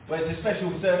Well, it's a special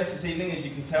service this evening, as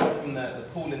you can tell from the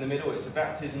pool in the middle. It's a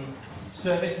baptism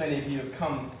service. Many of you have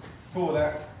come for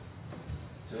that,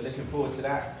 so we're looking forward to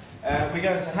that. We're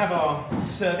going to have our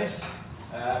service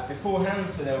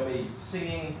beforehand, so there'll be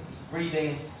singing,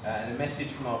 reading, and a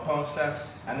message from our pastor.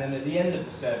 And then at the end of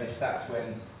the service, that's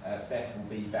when Beth will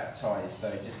be baptised.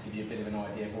 So just to give you a bit of an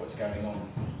idea of what's going on.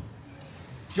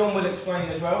 John will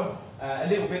explain as well a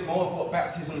little bit more of what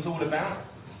baptism is all about.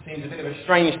 Seems a bit of a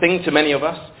strange thing to many of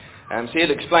us. So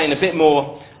he'll explain a bit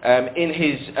more in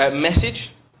his message.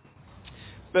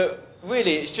 But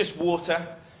really, it's just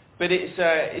water. But it's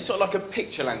sort of like a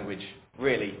picture language,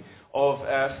 really, of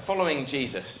following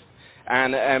Jesus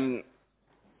and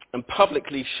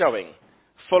publicly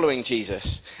following Jesus.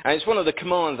 And it's one of the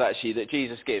commands, actually, that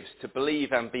Jesus gives, to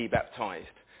believe and be baptised.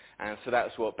 And so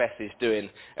that's what Beth is doing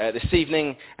this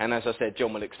evening. And as I said,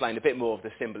 John will explain a bit more of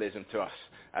the symbolism to us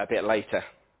a bit later.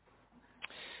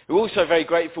 We're also very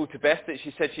grateful to Beth that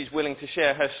she said she's willing to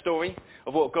share her story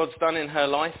of what God's done in her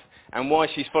life and why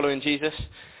she's following Jesus.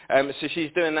 So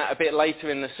she's doing that a bit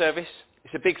later in the service.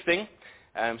 It's a big thing.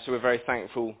 So we're very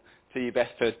thankful to you, Beth,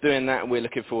 for doing that, and we're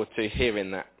looking forward to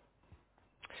hearing that.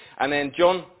 And then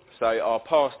John, so our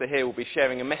pastor here, will be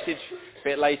sharing a message a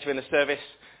bit later in the service.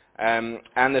 And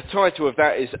the title of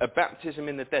that is A Baptism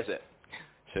in the Desert.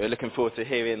 So we're looking forward to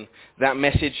hearing that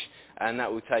message, and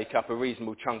that will take up a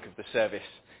reasonable chunk of the service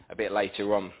a bit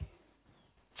later on.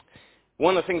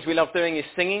 One of the things we love doing is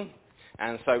singing,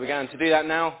 and so we're going to do that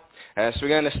now. So we're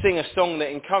going to sing a song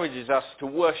that encourages us to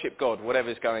worship God,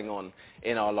 whatever's going on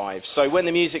in our lives. So when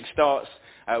the music starts,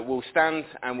 we'll stand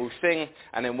and we'll sing,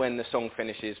 and then when the song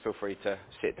finishes, feel free to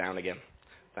sit down again.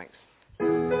 Thanks.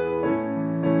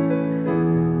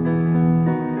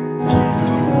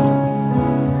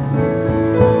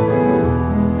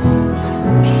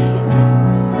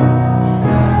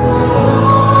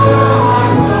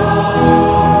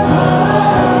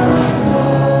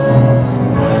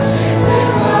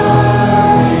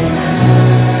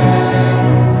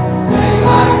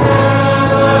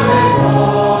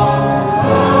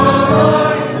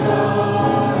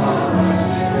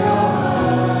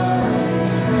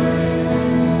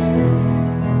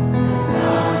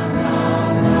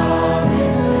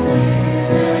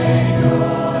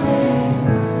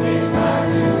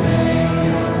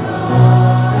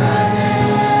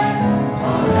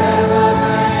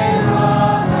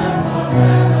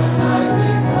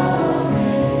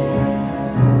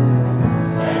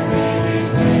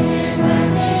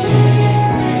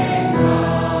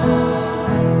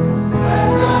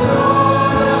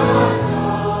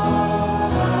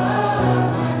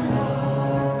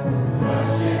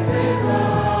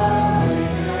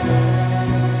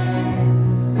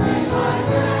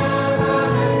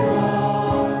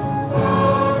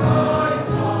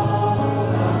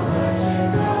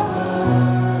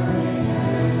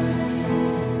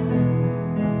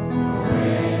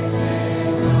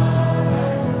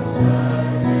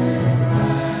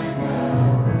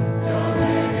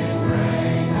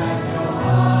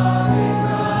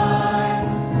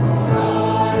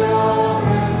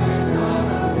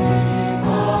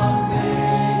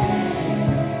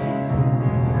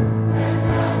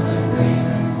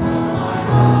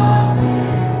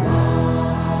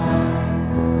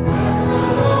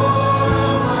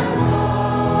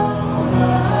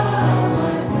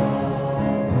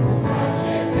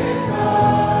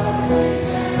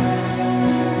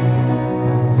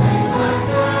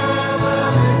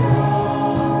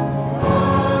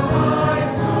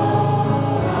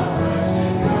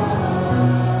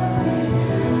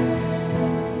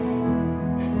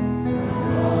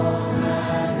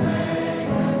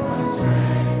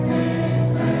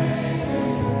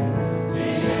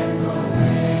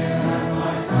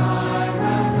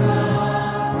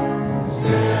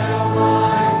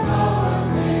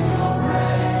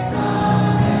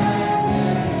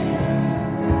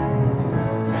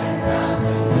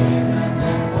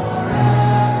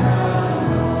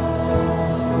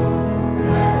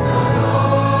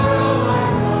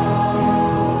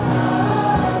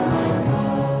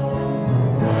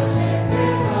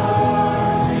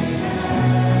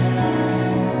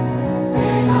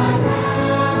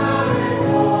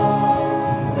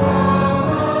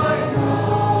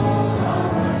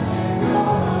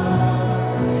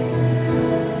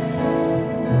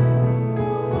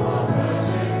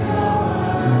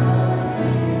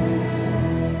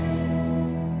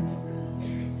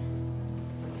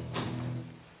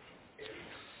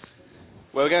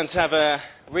 Well, we're going to have a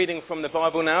reading from the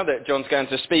Bible now that John's going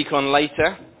to speak on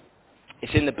later.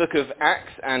 It's in the book of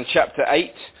Acts and chapter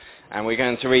 8, and we're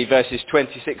going to read verses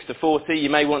 26 to 40.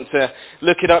 You may want to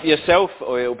look it up yourself,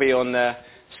 or it'll be on the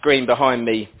screen behind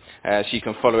me, so you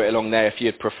can follow it along there if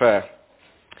you'd prefer.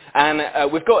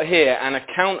 And we've got here an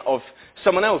account of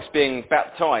someone else being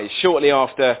baptised shortly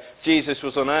after Jesus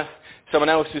was on earth. Someone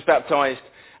else was baptised,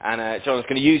 and John's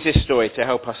going to use this story to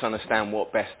help us understand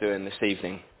what Beth's doing this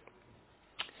evening.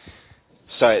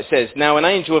 So it says, "Now an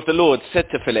angel of the Lord said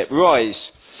to Philip, 'Rise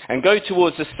and go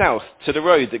towards the south to the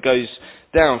road that goes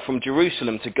down from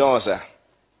Jerusalem to Gaza.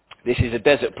 This is a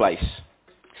desert place.'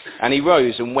 And he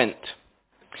rose and went.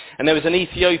 And there was an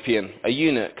Ethiopian, a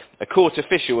eunuch, a court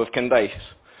official of Candace,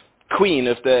 queen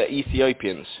of the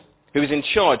Ethiopians, who was in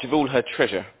charge of all her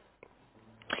treasure.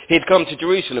 He had come to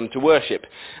Jerusalem to worship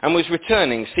and was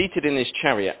returning seated in his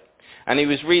chariot, and he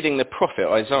was reading the prophet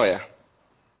Isaiah.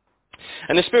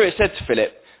 And the Spirit said to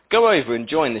Philip, 'Go over and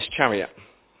join this chariot.'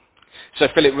 So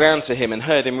Philip ran to him and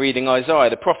heard him reading Isaiah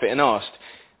the prophet and asked,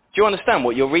 'Do you understand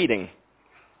what you're reading?'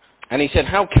 And he said,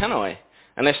 'How can I,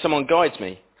 unless someone guides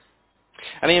me?'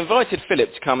 And he invited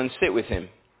Philip to come and sit with him.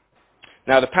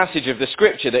 Now the passage of the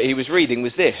scripture that he was reading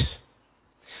was this: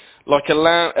 like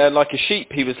a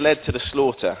sheep he was led to the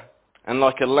slaughter, and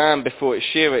like a lamb before its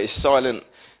shearer is silent,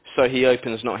 so he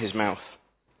opens not his mouth.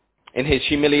 In his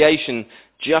humiliation,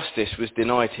 justice was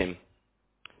denied him.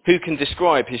 Who can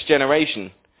describe his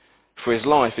generation? For his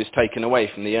life is taken away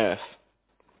from the earth.'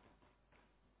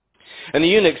 And the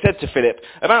eunuch said to Philip,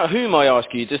 'About whom, I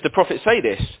ask you, does the prophet say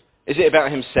this? Is it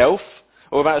about himself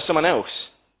or about someone else?'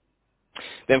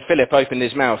 Then Philip opened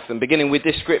his mouth, and beginning with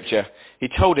this scripture, he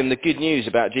told him the good news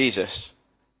about Jesus.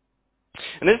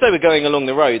 And as they were going along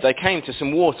the road, they came to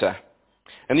some water.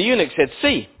 And the eunuch said,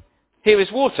 'See, here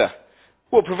is water.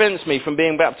 What prevents me from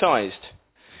being baptized?'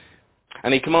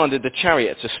 And he commanded the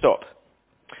chariot to stop.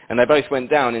 And they both went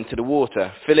down into the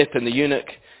water, Philip and the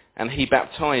eunuch, and he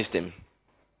baptized him.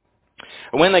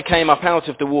 And when they came up out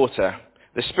of the water,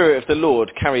 the Spirit of the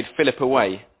Lord carried Philip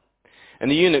away, and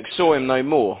the eunuch saw him no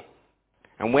more,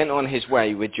 and went on his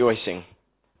way rejoicing.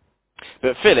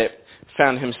 But Philip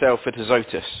found himself at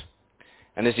Azotus,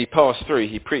 and as he passed through,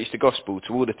 he preached the gospel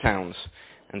to all the towns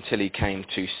until he came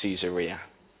to Caesarea."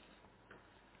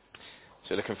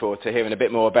 So looking forward to hearing a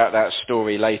bit more about that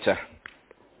story later.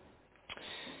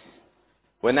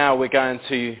 We're going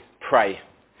to pray,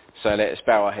 so let us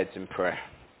bow our heads in prayer.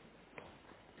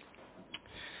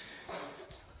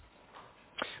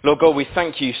 Lord God, we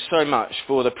thank you so much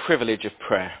for the privilege of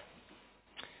prayer.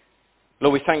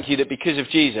 Lord, we thank you that because of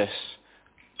Jesus,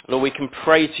 Lord, we can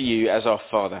pray to you as our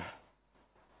Father.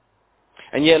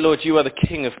 And yet, Lord, you are the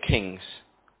King of Kings.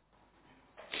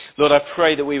 Lord, I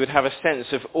pray that we would have a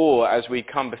sense of awe as we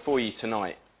come before you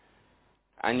tonight,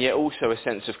 and yet also a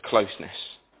sense of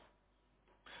closeness.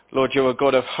 Lord, you're a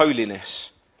God of holiness,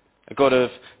 a God of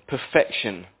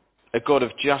perfection, a God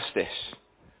of justice.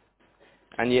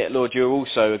 And yet, Lord, you're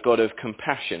also a God of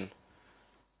compassion,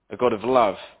 a God of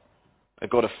love, a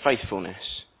God of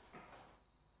faithfulness.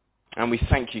 And we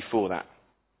thank you for that.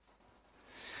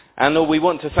 And Lord, we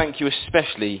want to thank you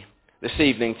especially this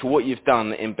evening for what you've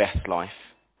done in Beth's life.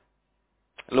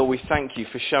 Lord, we thank you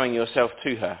for showing yourself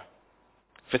to her,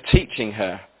 for teaching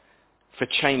her, for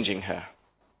changing her.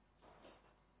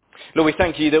 Lord, we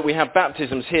thank you that we have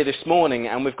baptisms here this morning,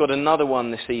 and we've got another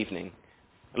one this evening.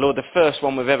 Lord, the first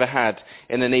one we've ever had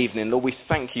in an evening. Lord, we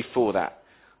thank you for that.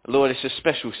 Lord, it's a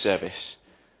special service.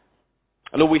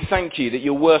 And Lord, we thank you that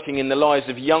you're working in the lives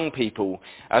of young people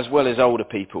as well as older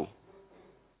people.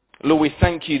 Lord, we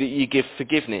thank you that you give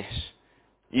forgiveness,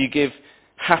 you give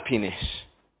happiness,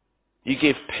 you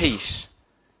give peace.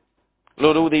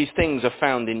 Lord, all these things are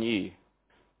found in you.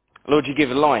 Lord, you give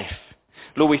life.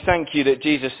 Lord, we thank you that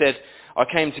Jesus said, "I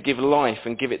came to give life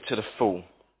and give it to the full."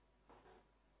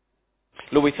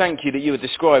 Lord, we thank you that you are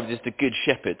described as the Good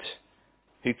Shepherd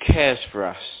who cares for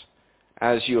us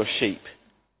as your sheep.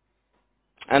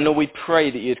 And Lord, we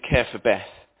pray that you'd care for Beth.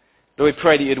 Lord, we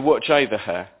pray that you'd watch over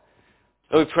her.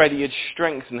 Lord, we pray that you'd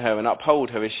strengthen her and uphold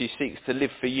her as she seeks to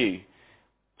live for you,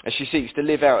 as she seeks to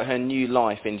live out her new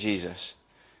life in Jesus.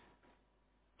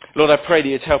 Lord, I pray that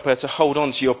you'd help her to hold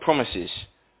on to your promises.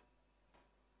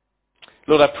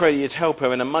 Lord, I pray that you'd help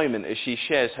her in a moment as she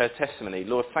shares her testimony.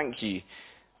 Lord, thank you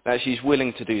that she's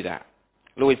willing to do that.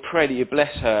 Lord, we pray that you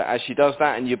bless her as she does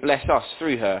that, and you bless us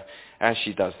through her as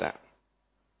she does that.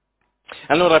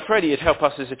 And Lord, I pray that you'd help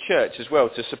us as a church as well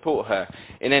to support her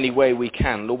in any way we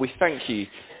can. Lord, we thank you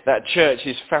that church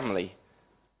is family.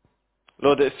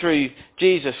 Lord, that through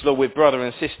Jesus, Lord, we're brother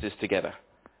and sisters together.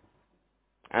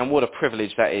 And what a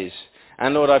privilege that is.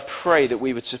 And Lord, I pray that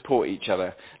we would support each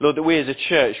other. Lord, that we as a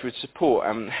church would support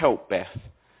and help Beth.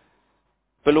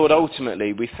 But Lord,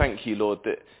 ultimately, we thank you, Lord,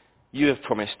 that you have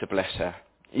promised to bless her.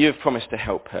 You have promised to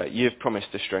help her. You have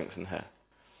promised to strengthen her.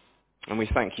 And we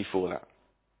thank you for that.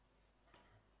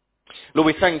 Lord,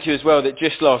 we thank you as well that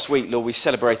just last week, Lord, we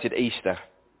celebrated Easter.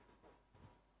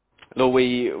 Lord,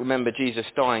 we remember Jesus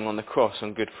dying on the cross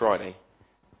on Good Friday.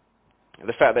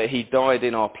 The fact that he died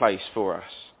in our place for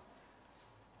us.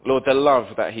 Lord, the love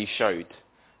that he showed.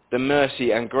 The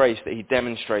mercy and grace that he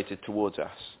demonstrated towards us.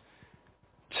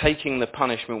 Taking the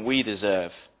punishment we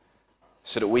deserve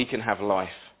so that we can have life.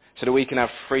 So that we can have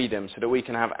freedom. So that we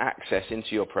can have access into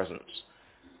your presence.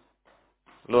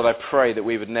 Lord, I pray that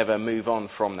we would never move on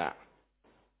from that.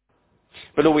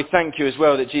 But Lord, we thank you as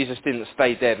well that Jesus didn't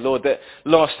stay dead. Lord, that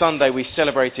last Sunday we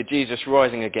celebrated Jesus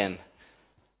rising again.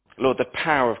 Lord, the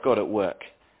power of God at work.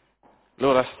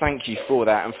 Lord, I thank you for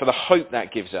that and for the hope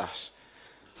that gives us.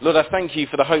 Lord, I thank you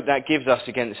for the hope that gives us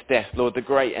against death, Lord, the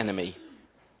great enemy.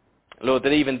 Lord,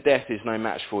 that even death is no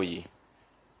match for you.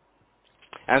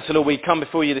 And so, Lord, we come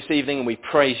before you this evening and we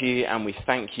praise you and we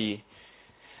thank you.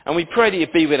 And we pray that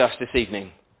you'd be with us this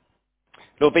evening.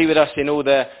 Lord, be with us in all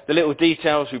the little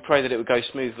details. We pray that it would go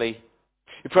smoothly.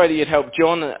 We pray that you'd help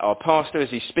John, our pastor,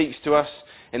 as he speaks to us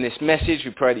in this message.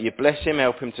 We pray that you'd bless him,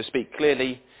 help him to speak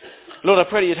clearly. Lord, I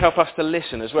pray that you'd help us to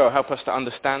listen as well, help us to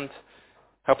understand,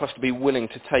 help us to be willing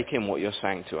to take in what you're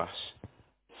saying to us.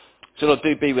 So, Lord,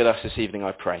 do be with us this evening,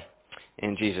 I pray.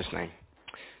 In Jesus' name.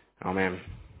 Amen.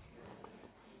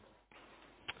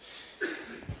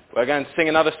 We're going to sing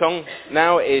another song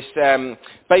now. It's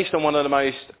based on one of the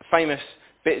most famous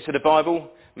bits of the Bible.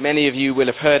 Many of you will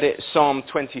have heard it, Psalm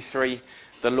 23,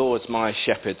 the Lord's my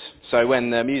shepherd. So when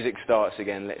the music starts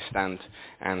again, let's stand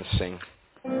and sing.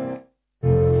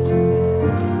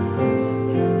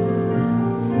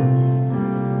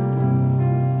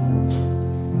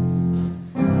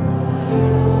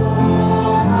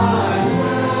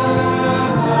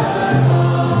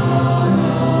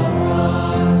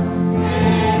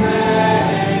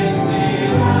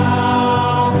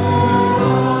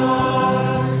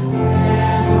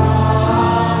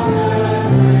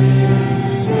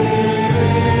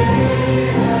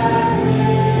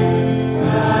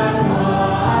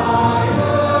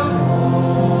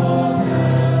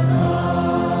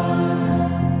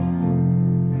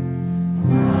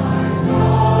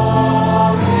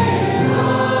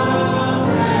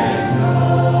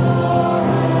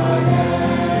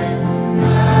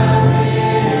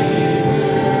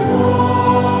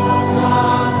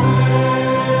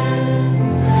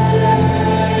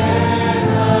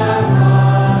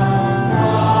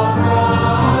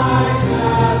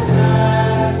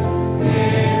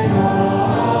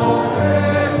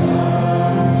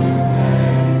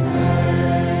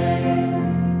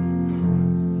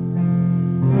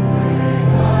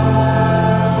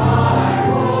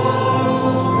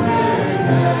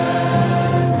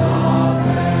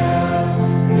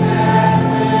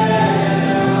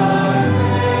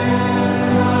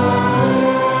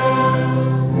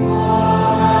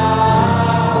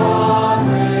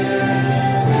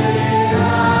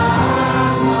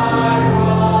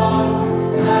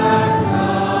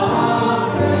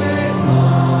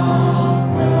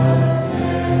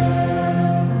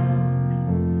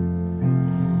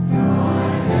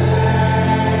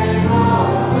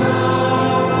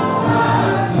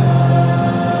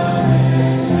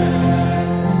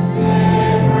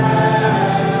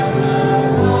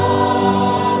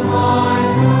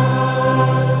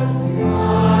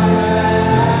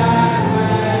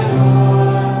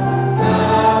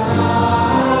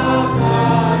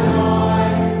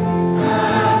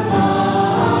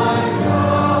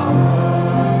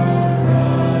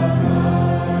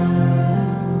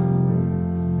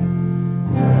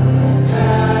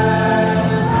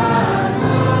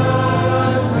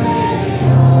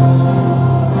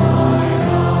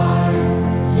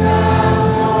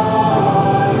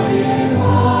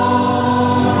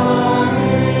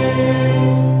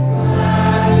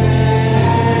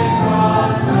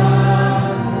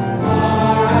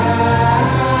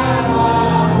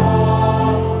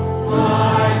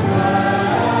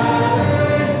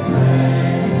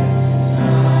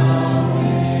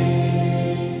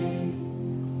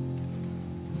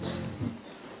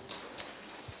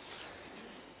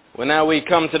 Well, now we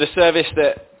come to the service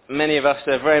that many of us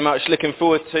are very much looking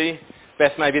forward to.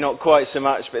 Beth, maybe not quite so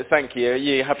much, but thank you. Are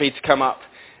you happy to come up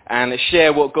and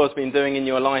share what God's been doing in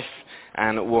your life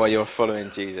and why you're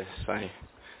following Jesus? So,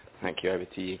 thank you. Over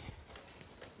to you.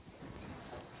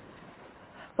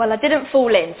 Well, I didn't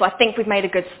fall in, so I think we've made a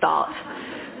good start.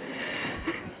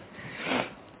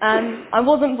 I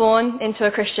wasn't born into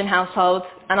a Christian household,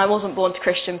 and I wasn't born to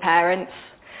Christian parents.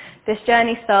 This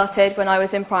journey started when I was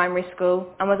in primary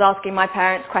school and was asking my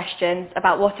parents questions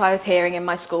about what I was hearing in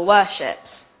my school worships.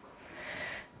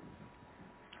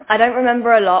 I don't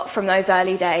remember a lot from those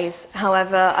early days.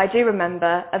 However, I do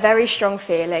remember a very strong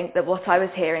feeling that what I was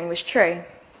hearing was true.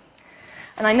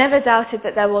 And I never doubted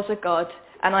that there was a God,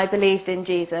 and I believed in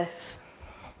Jesus.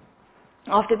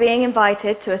 After being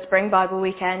invited to a spring Bible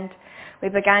weekend, we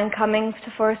began coming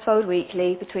to Forest Fold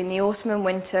weekly between the autumn and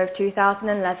winter of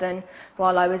 2011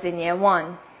 while I was in year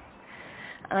 1.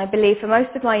 And I believed for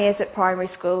most of my years at primary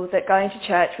school that going to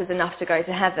church was enough to go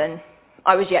to heaven.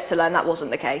 I was yet to learn that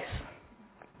wasn't the case.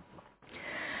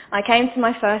 I came to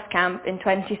my first camp in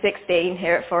 2016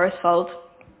 here at Forest Fold.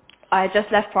 I had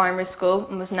just left primary school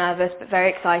and was nervous but very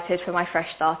excited for my fresh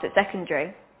start at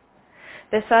secondary.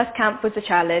 This first camp was a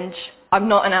challenge. I'm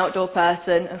not an outdoor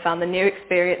person and found the new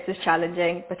experiences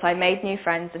challenging, but I made new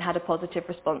friends and had a positive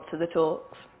response to the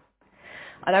talks.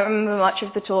 I don't remember much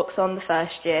of the talks on the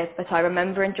first year, but I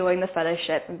remember enjoying the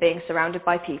fellowship and being surrounded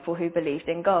by people who believed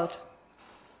in God.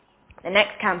 The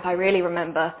next camp I really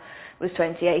remember was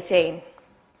 2018.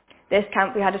 This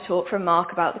camp we had a talk from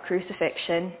Mark about the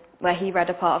crucifixion, where he read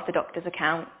a part of the doctor's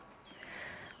account.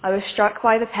 I was struck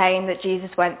by the pain that Jesus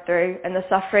went through and the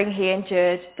suffering he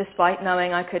endured despite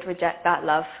knowing I could reject that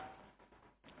love.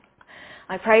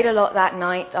 I prayed a lot that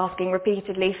night, asking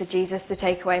repeatedly for Jesus to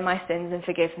take away my sins and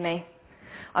forgive me.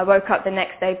 I woke up the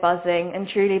next day buzzing and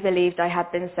truly believed I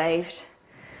had been saved.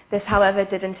 This, however,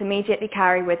 didn't immediately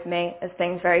carry with me as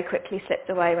things very quickly slipped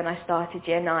away when I started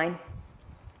year 9.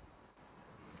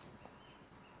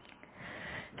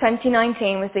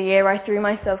 2019 was the year I threw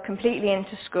myself completely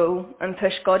into school and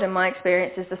pushed God and my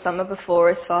experiences the summer before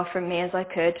as far from me as I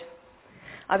could.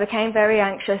 I became very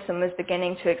anxious and was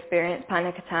beginning to experience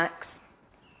panic attacks.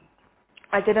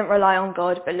 I didn't rely on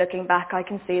God, but looking back I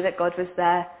can see that God was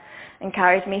there and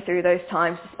carried me through those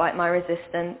times despite my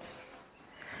resistance.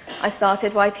 I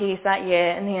started YPs that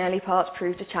year and the early parts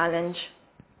proved a challenge,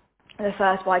 the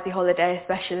first YP holiday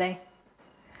especially.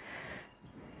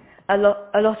 A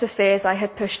lot of fears I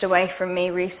had pushed away from me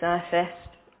resurfaced.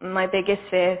 My biggest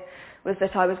fear was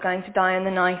that I was going to die in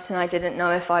the night and I didn't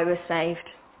know if I was saved.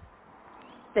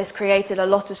 This created a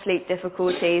lot of sleep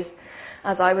difficulties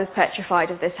as I was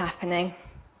petrified of this happening.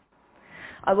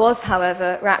 I was,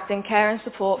 however, wrapped in care and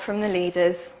support from the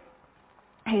leaders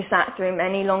who sat through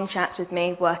many long chats with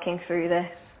me working through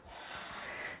this.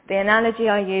 The analogy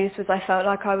I used was I felt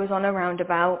like I was on a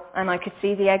roundabout and I could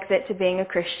see the exit to being a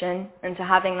Christian and to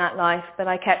having that life, but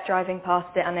I kept driving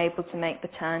past it unable to make the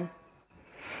turn.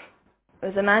 It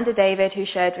was Amanda David who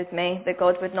shared with me that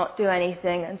God would not do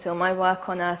anything until my work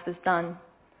on earth was done.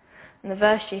 And the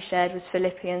verse she shared was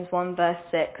Philippians 1 verse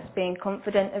 6, being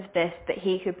confident of this, that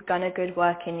he who begun a good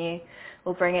work in you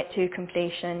will bring it to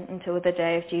completion until the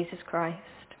day of Jesus Christ.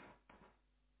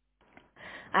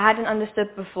 I hadn't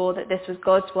understood before that this was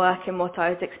God's work in what I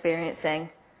was experiencing,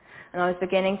 and I was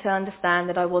beginning to understand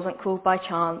that I wasn't called by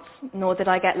chance, nor did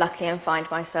I get lucky and find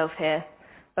myself here,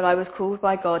 but I was called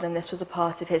by God and this was a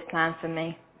part of his plan for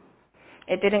me.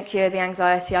 It didn't cure the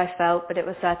anxiety I felt, but it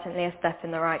was certainly a step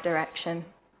in the right direction.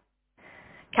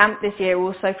 Camp this year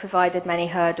also provided many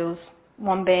hurdles,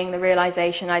 one being the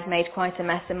realization I'd made quite a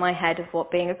mess in my head of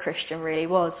what being a Christian really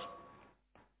was.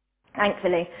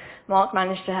 Thankfully, Mark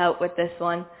managed to help with this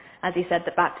one, as he said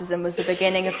that baptism was the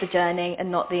beginning of the journey and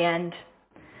not the end.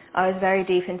 I was very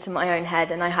deep into my own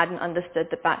head and I hadn't understood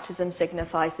that baptism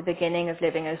signifies the beginning of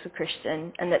living as a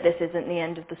Christian and that this isn't the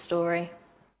end of the story.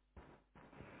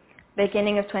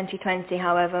 Beginning of 2020,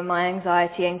 however, my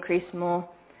anxiety increased more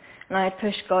and I had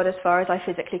pushed God as far as I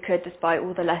physically could despite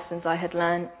all the lessons I had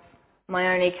learned.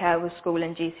 My only care was school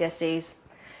and GCSEs.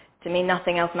 To me,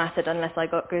 nothing else mattered unless I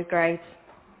got good grades.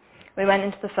 We went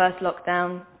into the first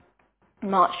lockdown,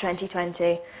 March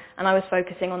 2020, and I was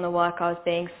focusing on the work I was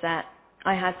being set.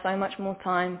 I had so much more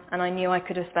time, and I knew I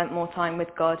could have spent more time with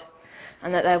God,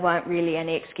 and that there weren't really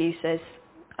any excuses.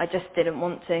 I just didn't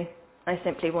want to. I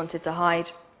simply wanted to hide.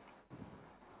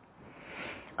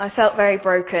 I felt very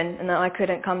broken, and that I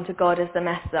couldn't come to God as the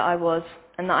mess that I was,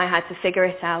 and that I had to figure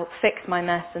it out, fix my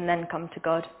mess, and then come to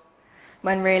God.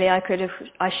 When really I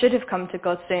should have come to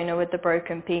God sooner with the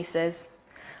broken pieces.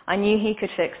 I knew he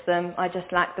could fix them, I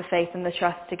just lacked the faith and the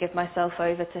trust to give myself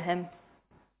over to him.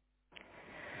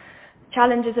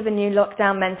 Challenges of a new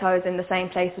lockdown meant I was in the same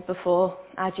place as before.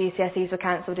 Our GCSEs were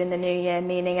cancelled in the new year,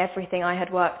 meaning everything I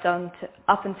had worked on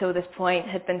up until this point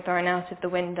had been thrown out of the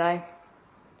window.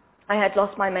 I had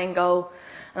lost my main goal,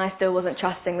 and I still wasn't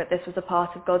trusting that this was a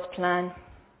part of God's plan.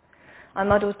 I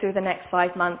muddled through the next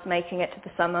 5 months, making it to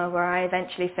the summer, where I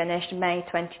eventually finished May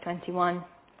 2021.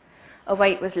 A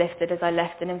weight was lifted as I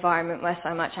left an environment where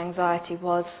so much anxiety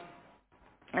was,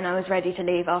 and I was ready to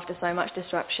leave after so much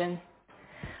disruption.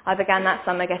 I began that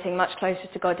summer getting much closer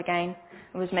to God again,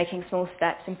 and was making small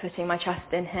steps in putting my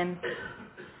trust in him.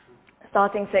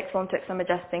 Starting sixth form took some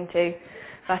adjusting to,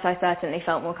 but I certainly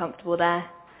felt more comfortable there.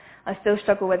 I still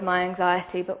struggle with my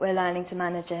anxiety, but we're learning to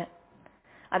manage it.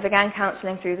 I began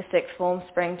counselling through the sixth form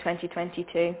spring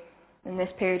 2022, and this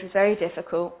period was very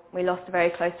difficult. We lost a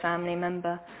very close family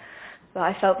member, but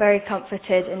I felt very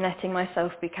comforted in letting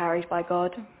myself be carried by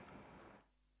God.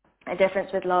 A difference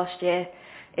with last year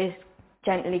is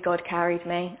gently God carried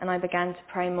me, and I began to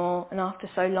pray more, and after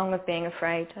so long of being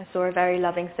afraid, I saw a very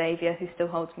loving Saviour who still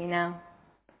holds me now.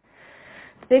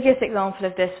 The biggest example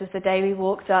of this was the day we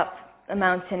walked up a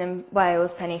mountain in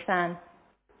Wales, Pen y Fan,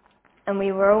 and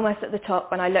we were almost at the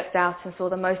top when I looked out and saw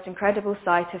the most incredible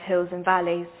sight of hills and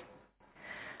valleys.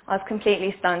 I was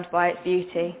completely stunned by its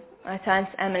beauty. I turned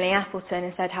to Emily Appleton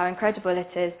and said how incredible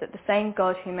it is that the same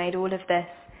God who made all of this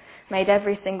made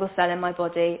every single cell in my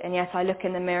body, and yet I look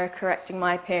in the mirror correcting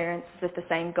my appearance as if the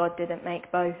same God didn't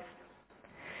make both.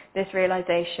 This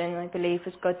realization, I believe,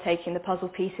 was God taking the puzzle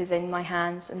pieces in my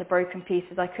hands and the broken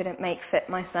pieces I couldn't make fit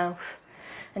myself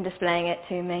and displaying it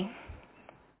to me.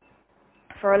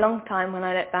 For a long time, when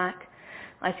I look back,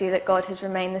 I see that God has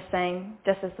remained the same,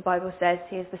 just as the Bible says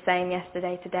he is the same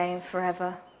yesterday, today and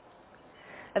forever.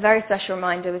 A very special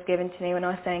reminder was given to me when I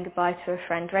was saying goodbye to a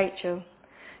friend, Rachel,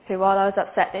 who, while I was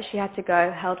upset that she had to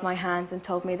go, held my hands and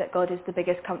told me that God is the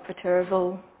biggest comforter of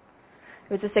all.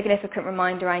 It was a significant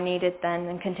reminder I needed then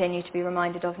and continue to be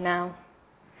reminded of now.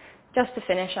 Just to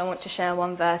finish, I want to share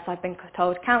one verse I've been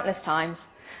told countless times,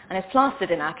 and is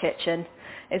plastered in our kitchen,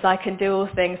 is I can do all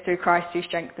things through Christ who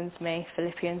strengthens me,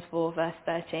 Philippians 4 verse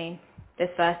 13. This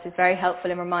verse is very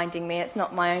helpful in reminding me it's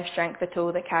not my own strength at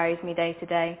all that carries me day to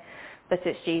day, but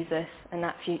it's Jesus, and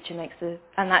that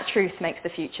truth makes the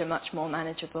future much more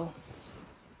manageable.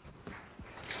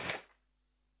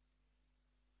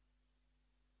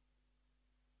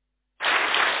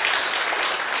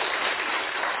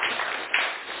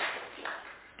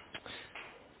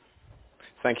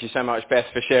 Thank you so much, Beth,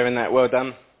 for sharing that. Well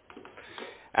done.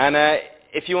 And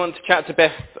if you want to chat to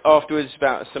Beth afterwards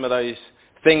about some of those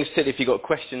things, particularly if you've got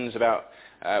questions about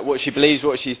what she believes,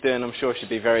 what she's doing, I'm sure she'd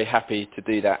be very happy to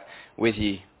do that with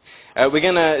you. We're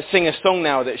going to sing a song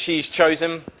now that she's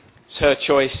chosen. It's her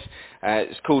choice.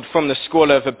 It's called From the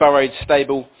Squalor of a Burrowed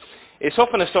Stable. It's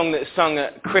often a song that's sung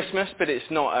at Christmas, but it's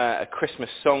not a Christmas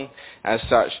song as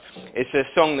such. It's a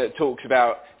song that talks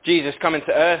about Jesus coming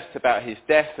to earth, about his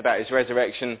death, about his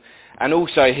resurrection, and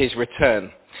also his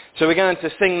return. So we're going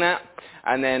to sing that,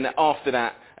 and then after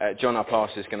that, John, our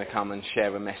pastor, is going to come and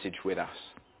share a message with us.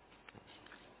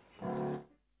 Thank you.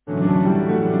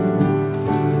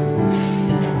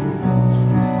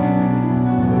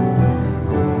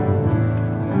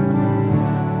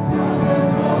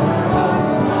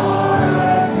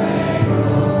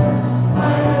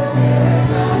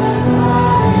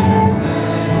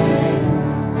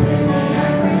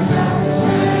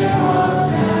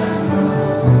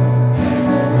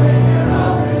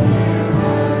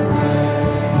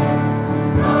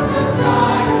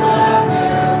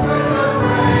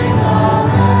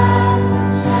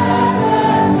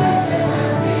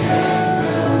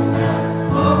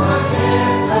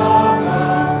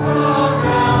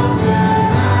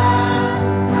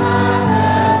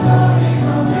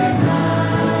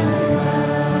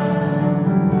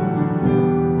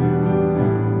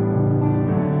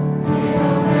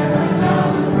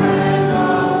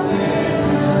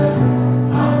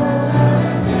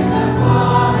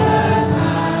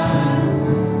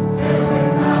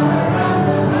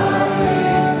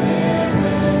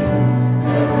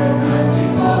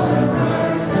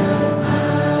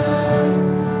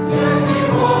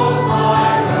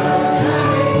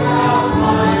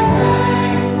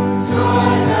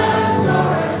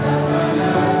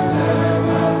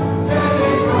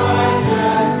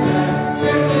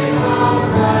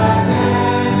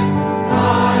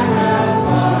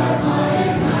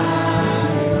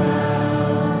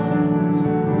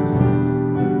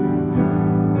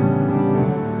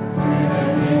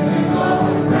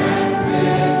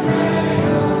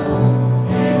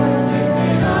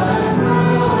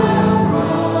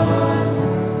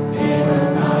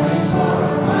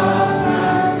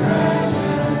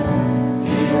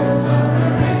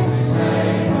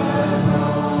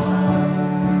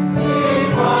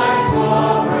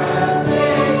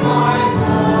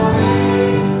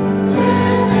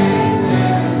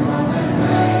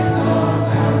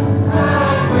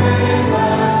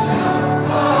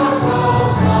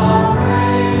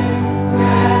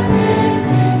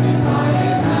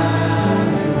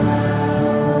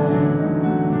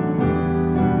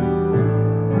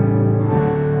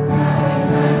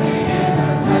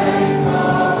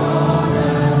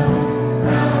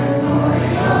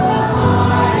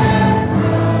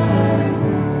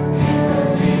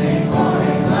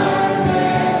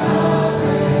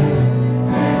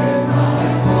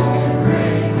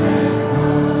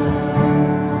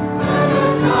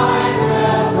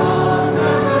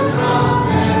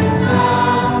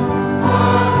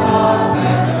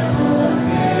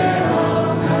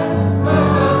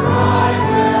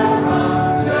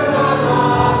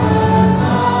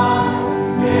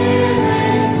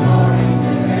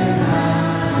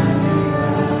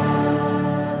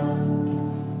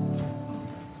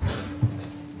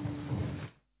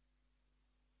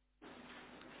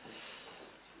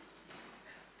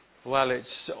 Well, it's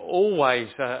always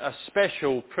a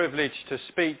special privilege to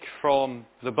speak from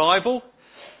the Bible,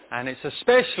 and it's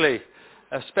especially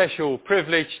a special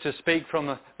privilege to speak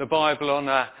from the Bible on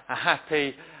a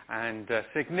happy and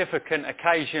significant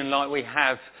occasion like we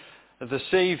have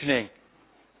this evening.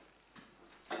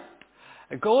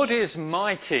 God is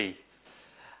mighty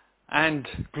and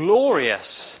glorious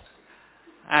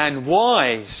and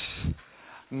wise,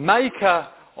 maker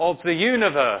of the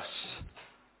universe.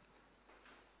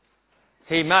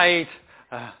 He made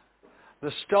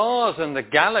the stars and the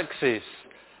galaxies,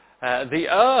 the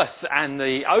earth and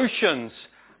the oceans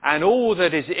and all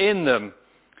that is in them.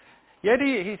 Yet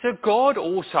he's a God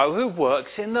also who works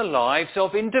in the lives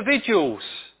of individuals.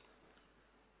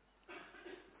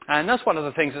 And that's one of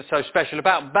the things that's so special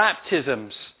about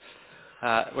baptisms.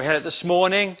 We had it this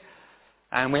morning,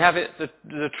 and we have it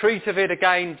the treat of it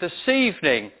again this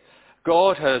evening.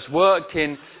 God has worked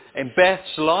in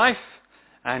Beth's life,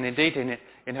 and indeed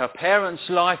in her parents'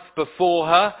 life before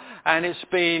her, and it's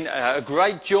been a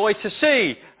great joy to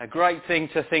see, a great thing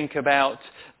to think about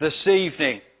this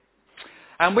evening.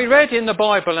 And we read in the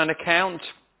Bible an account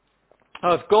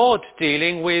of God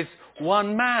dealing with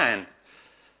one man.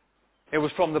 It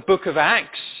was from the book of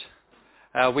Acts.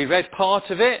 We read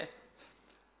part of it.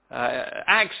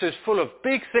 Acts is full of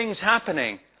big things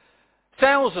happening.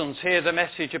 Thousands hear the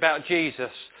message about Jesus.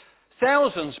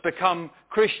 Thousands become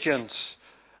Christians.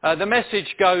 The message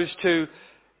goes to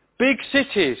big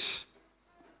cities.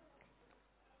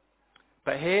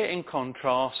 But here, in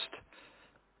contrast,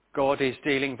 God is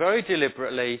dealing very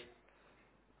deliberately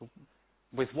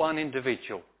with one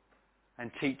individual and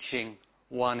teaching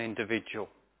one individual.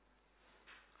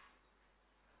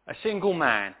 A single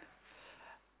man,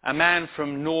 a man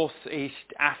from northeast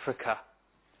Africa,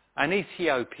 an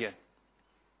Ethiopian.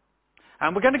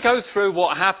 And we're going to go through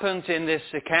what happens in this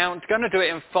account. We're going to do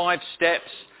it in 5 steps.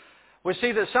 We'll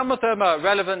see that some of them are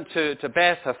relevant to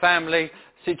Beth, her family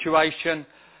situation,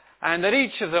 and that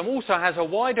each of them also has a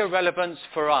wider relevance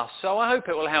for us. So I hope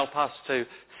it will help us to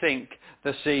think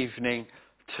this evening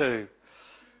too.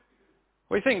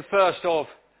 We think first of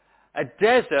a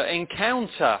desert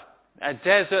encounter. A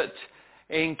desert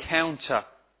encounter.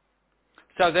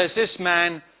 So there's this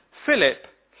man, Philip,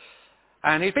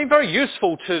 and he's been very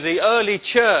useful to the early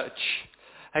church.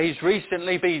 He's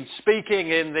recently been speaking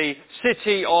in the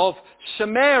city of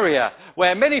Samaria,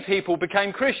 where many people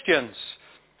became Christians.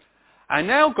 And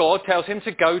now God tells him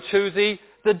to go to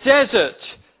the desert.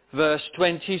 Verse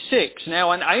 26.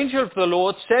 Now an angel of the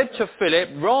Lord said to Philip,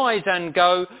 "Rise and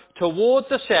go toward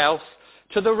the south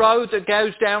to the road that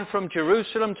goes down from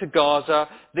Jerusalem to Gaza.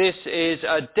 This is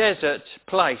a desert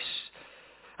place."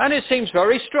 And it seems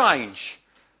very strange,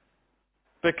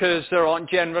 because there aren't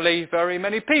generally very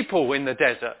many people in the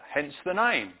desert, hence the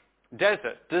name.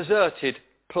 Desert, deserted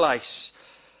place.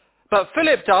 But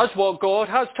Philip does what God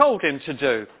has told him to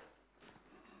do.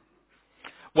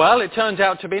 Well, it turns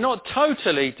out to be not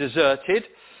totally deserted,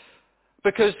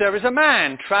 because there is a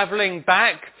man travelling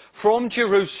back from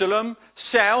Jerusalem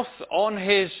south on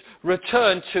his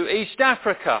return to East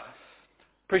Africa.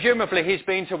 Presumably he's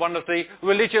been to one of the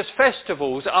religious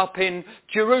festivals up in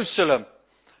Jerusalem.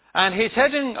 And he's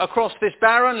heading across this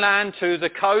barren land to the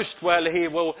coast, where he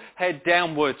will head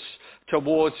downwards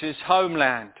towards his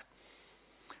homeland.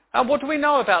 And what do we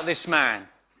know about this man?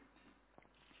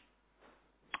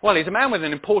 Well, he's a man with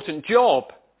an important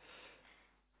job.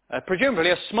 Presumably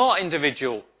a smart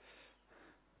individual.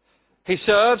 He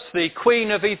serves the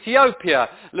Queen of Ethiopia,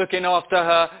 looking after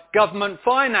her government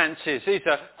finances. He's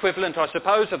equivalent, I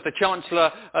suppose, of the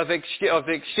Chancellor of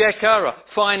the Exchequer, a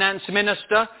finance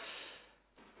minister.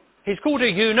 He's called a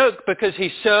eunuch because he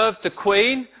served the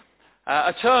Queen,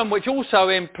 a term which also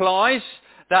implies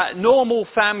that normal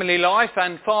family life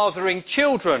and fathering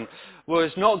children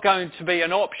was not going to be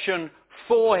an option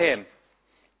for him.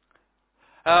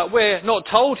 We're not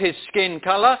told his skin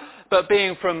colour, but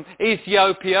being from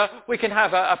Ethiopia, we can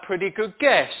have a pretty good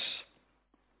guess.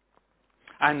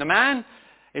 And the man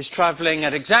is travelling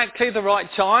at exactly the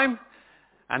right time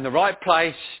and the right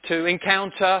place to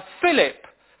encounter Philip,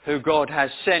 who God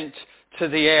has sent to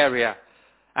the area.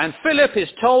 And Philip is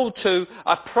told to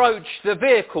approach the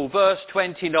vehicle, verse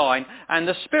 29, and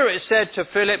the Spirit said to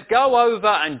Philip, "Go over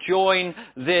and join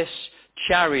this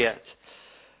chariot."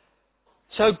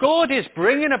 So God is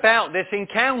bringing about this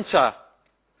encounter.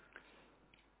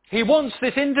 He wants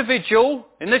this individual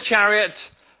in the chariot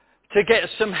to get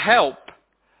some help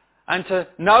and to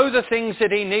know the things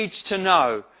that he needs to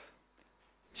know.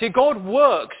 See, God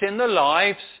works in the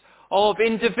lives of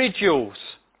individuals.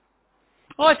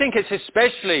 I think it's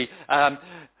especially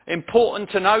important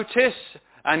to notice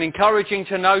and encouraging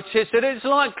to notice that it's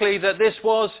likely that this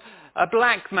was a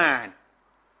black man.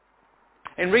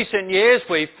 In recent years,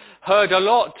 we've heard a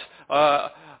lot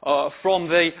from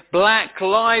the Black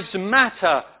Lives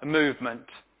Matter movement.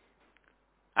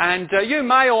 And you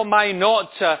may or may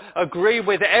not agree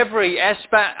with every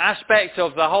aspect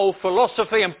of the whole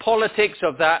philosophy and politics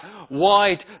of that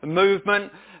wide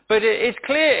movement, but it is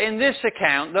clear in this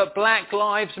account that Black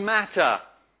Lives Matter.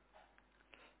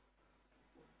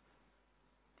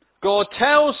 God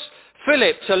tells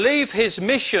Philip to leave his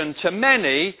mission to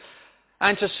many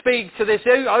and to speak to this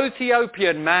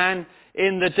Ethiopian man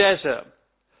in the desert.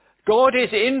 God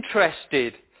is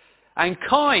interested and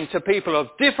kind to people of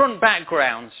different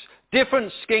backgrounds,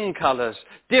 different skin colours,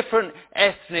 different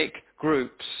ethnic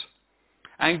groups.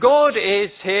 And God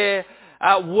is here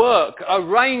at work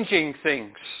arranging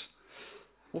things.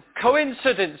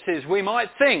 Coincidences, we might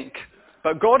think,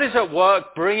 but God is at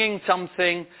work bringing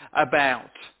something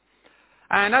about.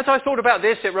 And as I thought about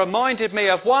this, it reminded me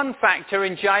of one factor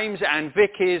in James and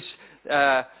Vicky's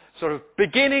sort of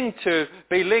beginning to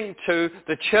be linked to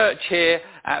the church here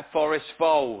at Forest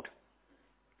Fold.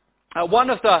 One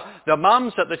of the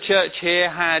mums at the church here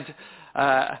had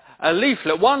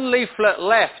one leaflet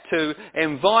left to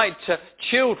invite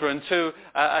children to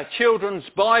a children's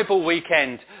Bible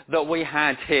weekend that we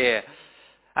had here.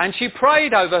 And she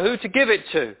prayed over who to give it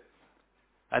to.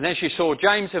 And then she saw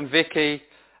James and Vicky,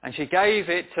 and she gave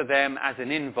it to them as an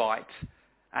invite.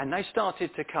 And they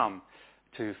started to come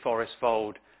to Forest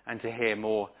Fold and to hear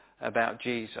more about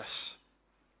Jesus.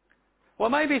 Well,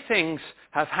 maybe things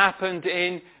have happened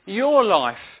in your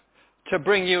life to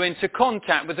bring you into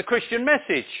contact with the Christian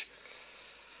message.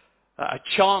 A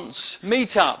chance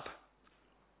meet-up.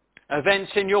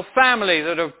 Events in your family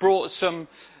that have brought some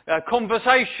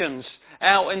conversations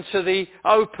out into the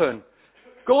open.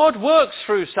 God works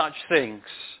through such things.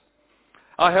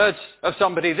 I heard of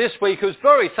somebody this week who was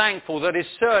very thankful that his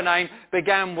surname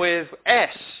began with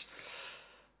S.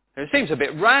 It seems a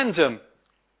bit random.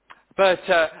 But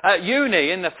at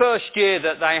uni, in the first year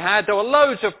that they had, there were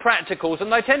loads of practicals,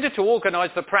 and they tended to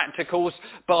organise the practicals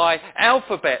by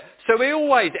alphabet. So we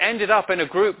always ended up in a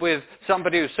group with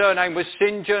somebody whose surname was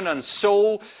St. John and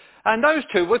Saul, and those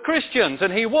two were Christians,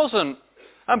 and he wasn't.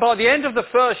 And by the end of the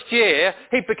first year,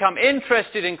 he'd become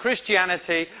interested in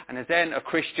Christianity, and is then a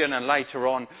Christian, and later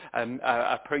on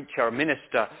a preacher, a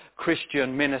minister,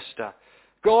 Christian minister.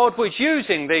 God was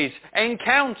using these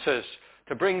encounters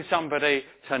to bring somebody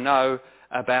to know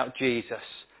about Jesus.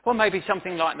 Well, maybe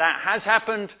something like that has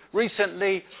happened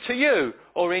recently to you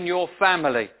or in your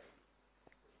family.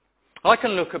 I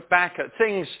can look back at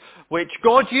things which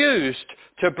God used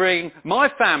to bring my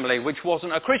family, which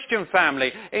wasn't a Christian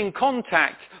family, in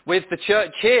contact with the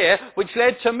church here, which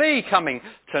led to me coming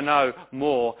to know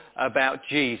more about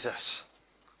Jesus.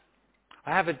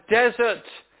 I have a desert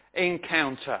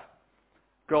encounter.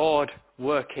 God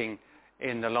working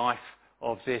in the life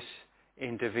of this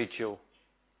individual.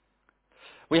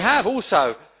 We have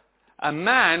also a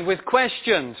man with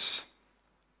questions.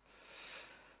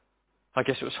 I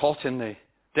guess it was hot in the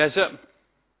desert.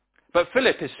 But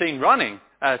Philip is seen running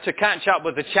to catch up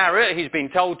with the chariot. He's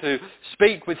been told to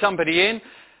speak with somebody in.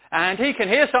 And he can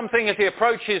hear something as he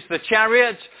approaches the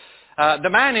chariot. The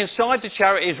man inside the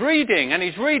chariot is reading, and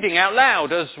he's reading out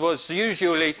loud, as was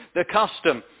usually the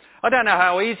custom. I don't know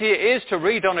how easy it is to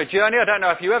read on a journey. I don't know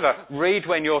if you ever read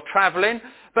when you're travelling.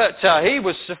 But he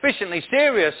was sufficiently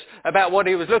serious about what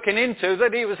he was looking into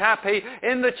that he was happy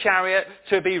in the chariot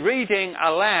to be reading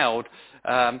aloud.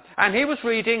 And he was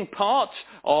reading part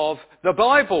of the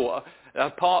Bible, a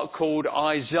part called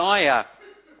Isaiah,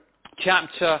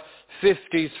 chapter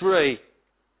 53.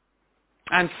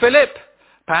 And Philip,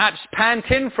 perhaps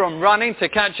panting from running to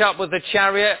catch up with the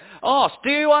chariot, asked,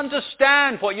 "Do you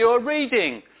understand what you are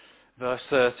reading?" Verse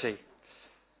 30.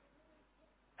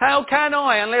 "How can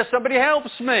I unless somebody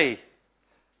helps me?"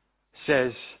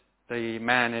 says the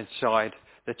man inside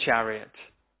the chariot.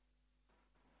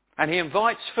 And he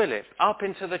invites Philip up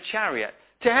into the chariot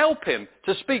to help him,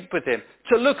 to speak with him,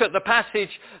 to look at the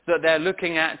passage that they're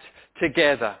looking at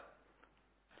together.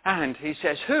 And he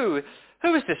says, who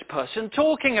is this person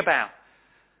talking about?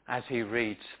 As he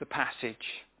reads the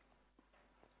passage.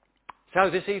 So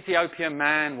this Ethiopian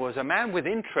man was a man with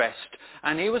interest,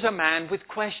 and he was a man with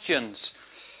questions.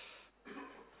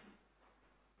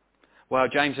 Well,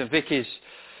 James and Vicky's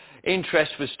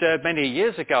interest was stirred many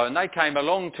years ago, and they came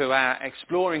along to our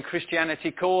Exploring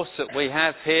Christianity course that we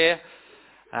have here.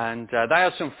 And they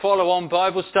had some follow-on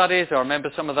Bible studies. I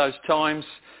remember some of those times.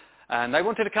 And they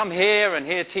wanted to come here and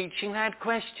hear teaching. They had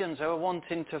questions they were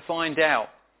wanting to find out.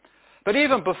 But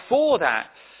even before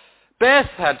that, Beth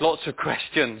had lots of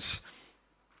questions.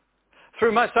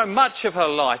 Through so much of her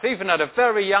life, even at a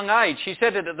very young age, she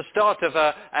said it at the start of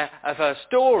her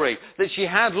story, that she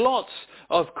had lots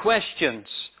of questions.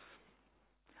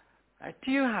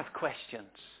 Do you have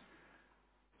questions?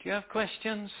 Do you have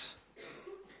questions?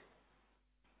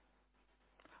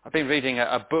 I've been reading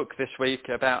a book this week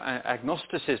about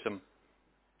agnosticism.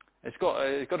 It's got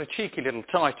a cheeky little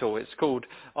title. It's called,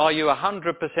 Are You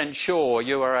 100% Sure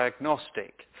You Are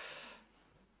Agnostic?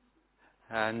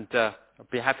 And I'd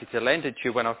be happy to lend it to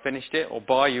you when I've finished it, or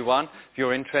buy you one if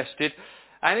you're interested.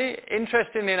 And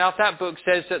interestingly enough, that book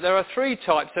says that there are 3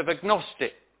 types of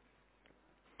agnostic.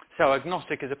 So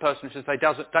agnostic is a person who says they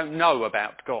don't know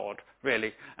about God,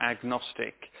 really,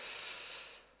 agnostic.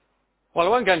 Well, I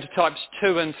won't go into types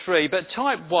 2 and 3, but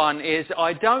type 1 is,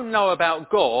 I don't know about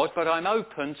God, but I'm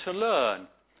open to learn.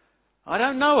 I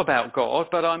don't know about God,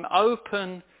 but I'm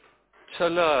open to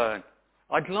learn.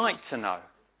 I'd like to know.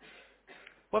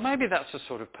 Well, maybe that's the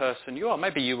sort of person you are.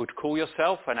 Maybe you would call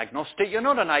yourself an agnostic. You're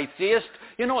not an atheist.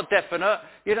 You're not definite.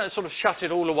 You don't sort of shut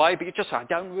it all away, but you just say, I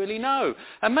don't really know.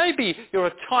 And maybe you're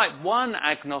a type 1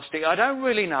 agnostic. I don't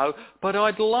really know, but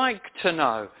I'd like to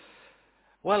know.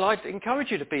 Well, I'd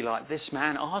encourage you to be like this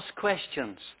man. Ask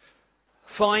questions.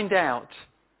 Find out.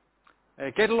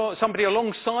 Get somebody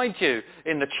alongside you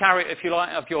in the chariot, if you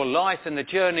like, of your life and the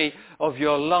journey of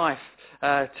your life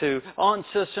to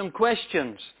answer some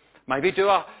questions. Maybe do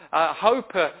a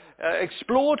Hope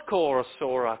Explored course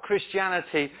or a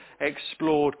Christianity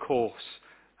Explored course.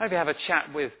 Maybe have a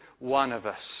chat with one of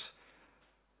us.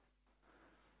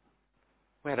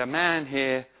 We had a man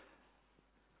here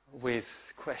with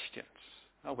questions.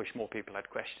 I wish more people had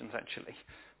questions, actually.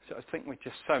 So I think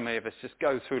so many of us just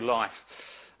go through life.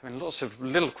 I mean, lots of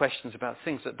little questions about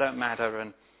things that don't matter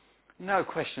and no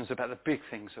questions about the big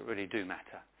things that really do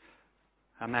matter.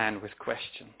 A man with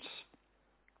questions.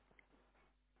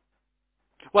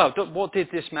 Well, what did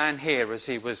this man hear as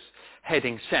he was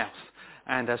heading south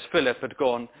and as Philip had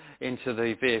gone into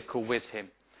the vehicle with him?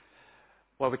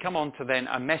 Well, we come on to then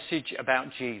a message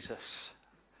about Jesus.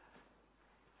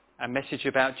 A message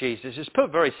about Jesus. It's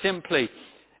put very simply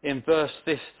in verse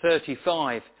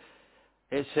 35.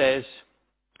 It says,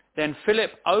 Then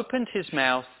Philip opened his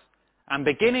mouth, and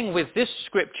beginning with this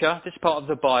scripture, this part of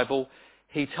the Bible,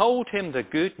 he told him the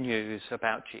good news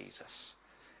about Jesus.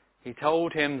 He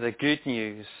told him the good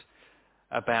news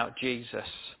about Jesus.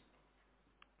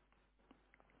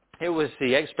 It was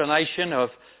the explanation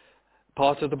of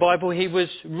part of the Bible he was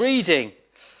reading.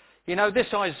 You know, this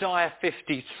Isaiah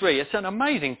 53, it's an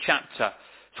amazing chapter.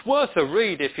 It's worth a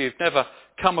read if you've never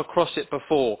come across it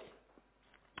before.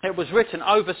 It was written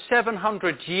over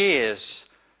 700 years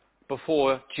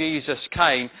before Jesus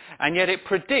came, and yet it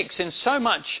predicts in so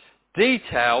much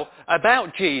detail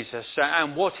about Jesus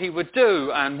and what he would do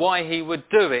and why he would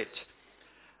do it.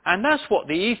 And that's what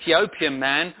the Ethiopian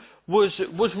man was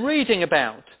reading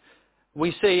about.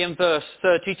 We see in verse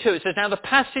 32, it says, Now the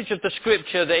passage of the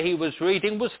scripture that he was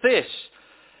reading was this.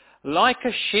 Like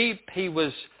a sheep he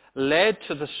was led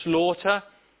to the slaughter,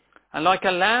 and like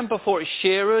a lamb before its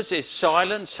shearers is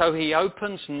silent, so he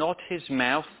opens not his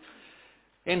mouth.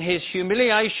 In his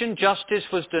humiliation justice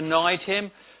was denied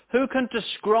him. Who can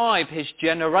describe his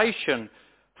generation?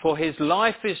 For his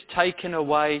life is taken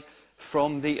away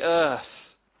from the earth.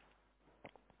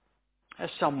 As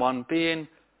someone being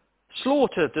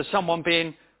slaughtered, as someone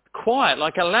being quiet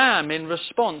like a lamb in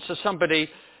response to somebody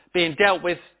being dealt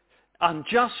with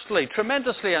unjustly,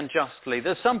 tremendously unjustly.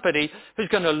 There's somebody who's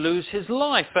going to lose his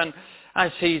life, and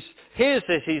as he hears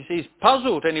this, he's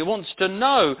puzzled and he wants to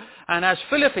know. And as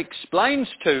Philip explains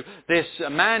to this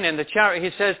man in the chariot,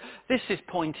 he says, this is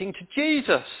pointing to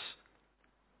Jesus.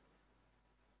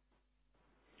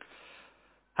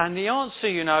 And the answer,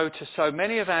 you know, to so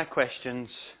many of our questions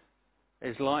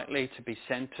is likely to be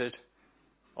centred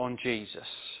on Jesus.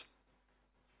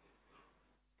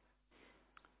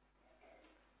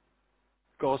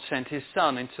 God sent his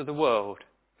Son into the world.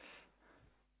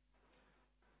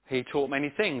 He taught many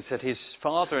things that his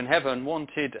Father in heaven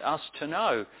wanted us to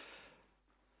know.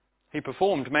 He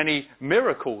performed many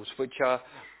miracles which are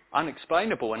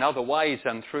unexplainable in other ways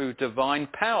and through divine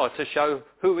power to show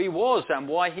who he was and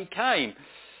why he came.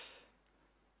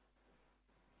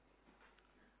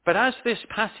 But as this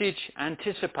passage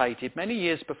anticipated, many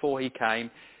years before he came,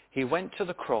 he went to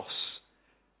the cross.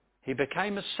 He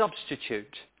became a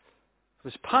substitute,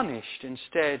 was punished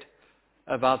instead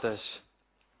of others.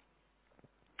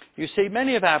 You see,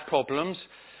 many of our problems,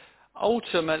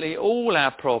 ultimately all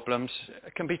our problems,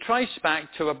 can be traced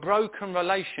back to a broken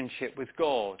relationship with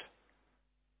God.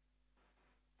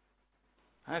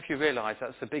 I don't know if you realise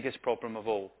that's the biggest problem of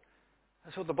all.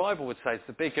 That's what the Bible would say is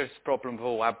the biggest problem of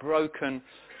all, our broken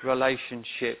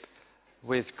relationship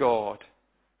with God.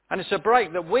 And it's a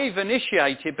break that we've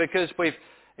initiated because we've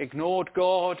ignored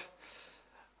God,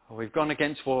 or we've gone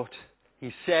against what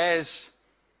he says,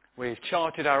 we've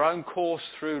charted our own course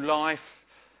through life.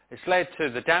 It's led to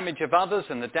the damage of others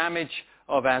and the damage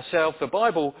of ourselves. The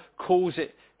Bible calls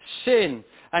it sin.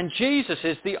 And Jesus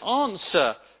is the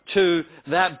answer to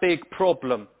that big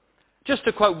problem. Just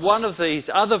to quote one of these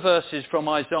other verses from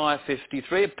Isaiah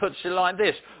 53, it puts it like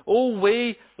this: all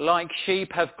we, like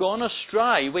sheep, have gone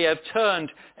astray. We have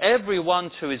turned everyone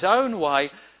to his own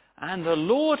way, and the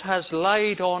Lord has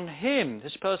laid on him,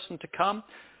 this person to come,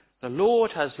 the Lord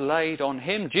has laid on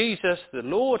him, Jesus, the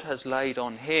Lord has laid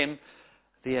on him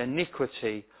the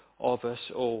iniquity of us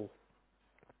all.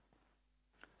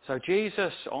 So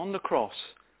Jesus on the cross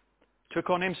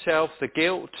took on himself the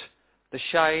guilt, the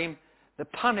shame, the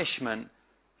punishment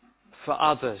for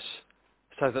others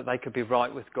so that they could be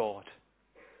right with God.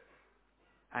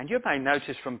 And you may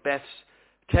notice from Beth's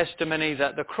testimony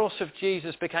that the cross of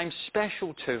Jesus became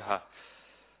special to her.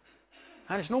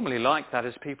 And it's normally like that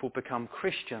as people become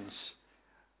Christians.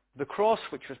 The cross,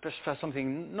 which was just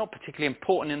something not particularly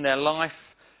important in their life,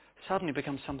 suddenly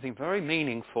becomes something very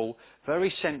meaningful,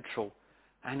 very central,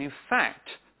 and in fact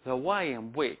the way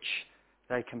in which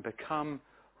they can become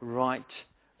right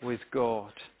with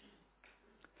God.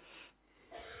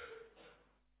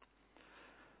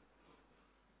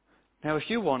 Now, if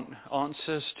you want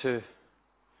answers to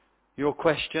your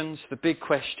questions, the big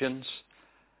questions,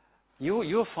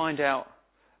 you'll find a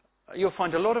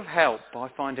lot of help by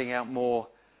finding out more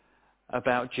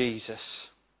about Jesus.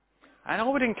 And I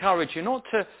would encourage you not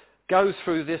to go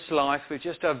through this life with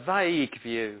just a vague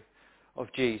view of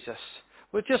Jesus,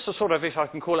 with just a sort of, if I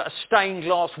can call it, a stained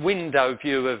glass window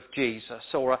view of Jesus,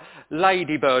 or a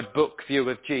ladybird book view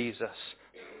of Jesus.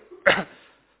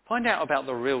 Find out about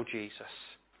the real Jesus.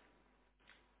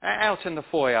 Out in the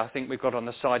foyer, I think we've got on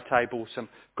the side table some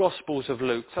Gospels of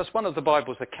Luke. So that's one of the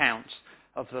Bible's accounts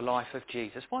of the life of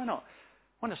Jesus. Why not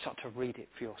start to read it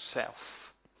for yourself?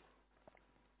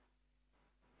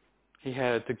 He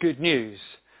heard the good news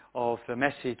of the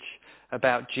message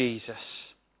about Jesus.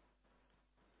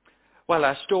 Well,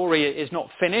 our story is not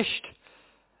finished.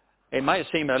 It might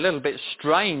seem a little bit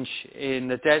strange in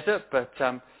the desert, but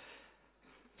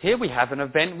here we have an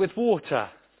event with water.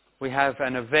 We have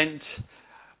an event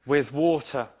with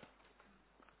water.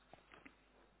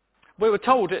 We were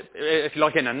told, if you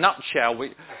like, in a nutshell,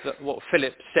 what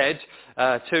Philip said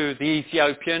to the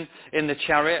Ethiopian in the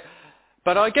chariot.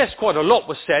 But I guess quite a lot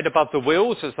was said above the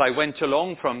wheels as they went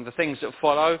along from the things that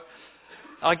follow.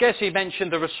 I guess he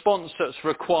mentioned the response that's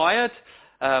required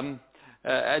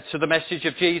to the message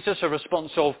of Jesus, a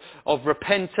response of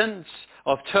repentance,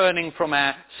 of turning from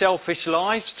our selfish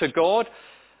lives to God.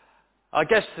 I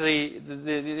guess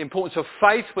the importance of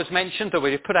faith was mentioned, that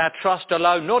we put our trust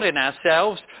alone, not in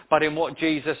ourselves, but in what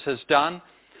Jesus has done.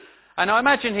 And I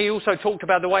imagine he also talked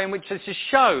about the way in which this is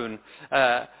shown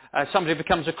as somebody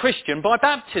becomes a Christian by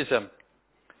baptism.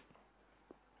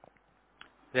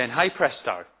 Then, hey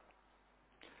presto,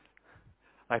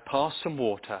 they pass some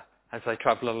water as they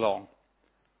travel along.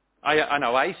 An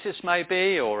oasis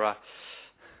maybe, or a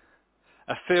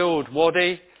filled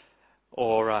wadi,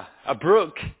 or a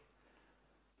brook.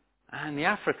 And the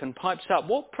African pipes up,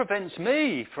 what prevents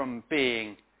me from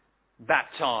being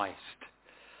baptised?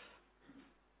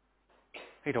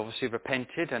 He'd obviously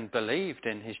repented and believed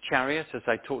in his chariot as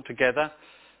they talked together,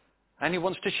 and he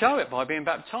wants to show it by being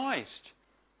baptised.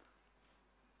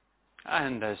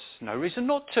 And there's no reason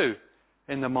not to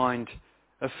in the mind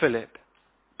of Philip.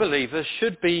 Believers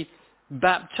should be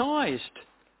baptised.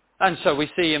 And so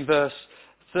we see in verse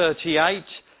 38,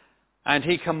 and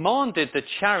he commanded the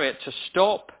chariot to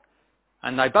stop,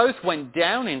 and they both went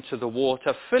down into the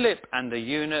water, Philip and the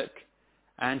eunuch,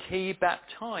 and he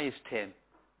baptised him.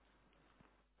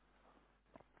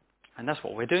 And that's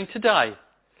what we're doing today.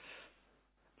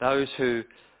 Those who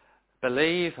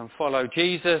believe and follow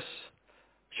Jesus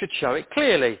should show it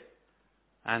clearly.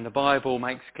 And the Bible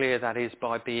makes clear that is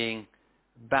by being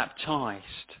baptised.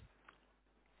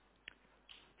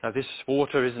 So this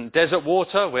water isn't desert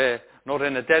water. We're not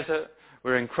in a desert.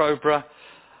 We're in Crowborough.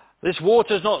 This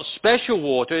water is not special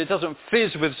water. It doesn't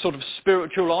fizz with sort of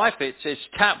spiritual life. It's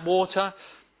tap water.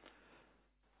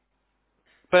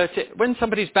 But when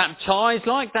somebody's baptised,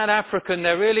 like that African,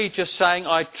 they're really just saying,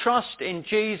 I trust in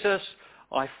Jesus,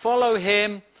 I follow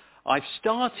him, I've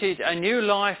started a new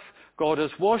life, God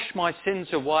has washed my sins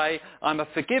away, I'm a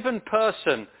forgiven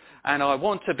person, and I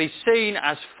want to be seen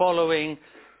as following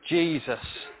Jesus.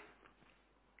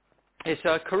 It's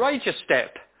a courageous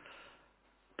step,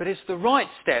 but it's the right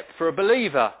step for a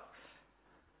believer.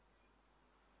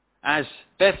 As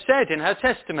Beth said in her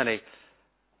testimony,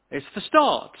 it's the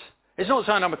start. It's not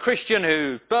saying I'm a Christian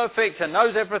who's perfect and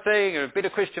knows everything and has been a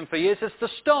Christian for years. It's the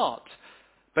start.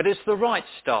 But it's the right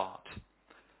start.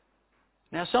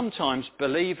 Now sometimes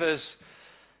believers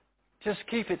just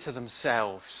keep it to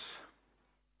themselves.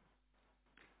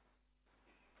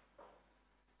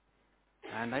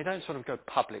 And they don't sort of go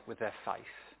public with their faith.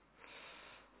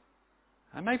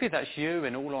 And maybe that's you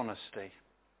in all honesty.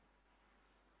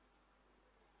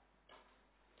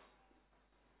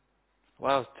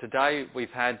 Well, today we've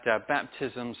had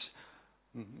baptisms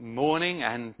morning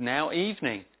and now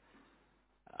evening.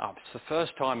 It's the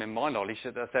first time in my knowledge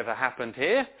that that's ever happened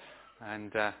here.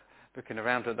 And looking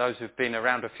around at those who've been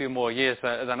around a few more years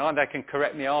than I, they can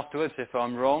correct me afterwards if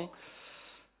I'm wrong.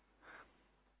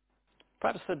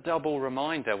 Perhaps the double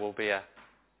reminder will be a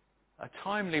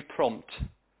timely prompt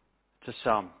to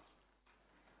some.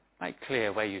 Make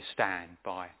clear where you stand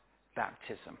by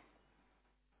baptism.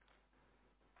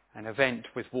 An event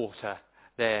with water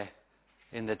there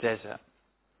in the desert.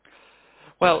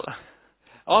 Well,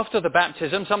 after the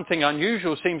baptism, something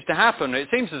unusual seems to happen. It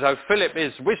seems as though Philip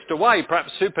is whisked away,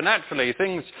 perhaps supernaturally.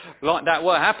 Things like that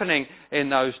were happening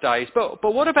in those days. But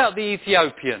what about the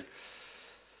Ethiopian?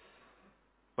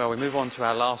 Well, we move on to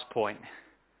our last point.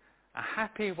 A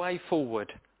happy way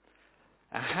forward.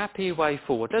 A happy way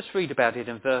forward. Let's read about it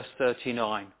in verse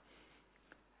 39.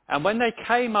 And when they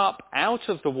came up out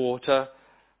of the water,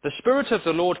 the Spirit of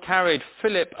the Lord carried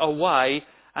Philip away,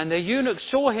 and the eunuch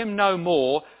saw him no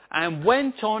more, and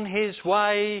went on his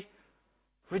way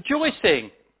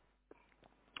rejoicing.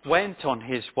 Went on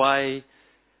his way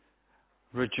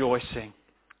rejoicing.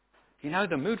 You know,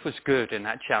 the mood was good in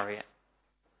that chariot.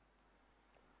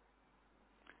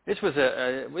 This was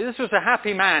a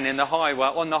happy man in the highway,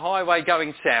 on the highway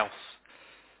going south.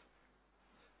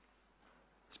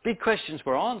 His big questions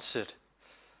were answered.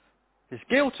 His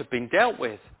guilt had been dealt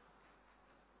with.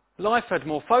 Life had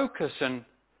more focus and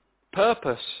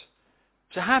purpose.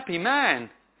 It's a happy man.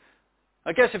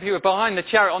 I guess if you were behind the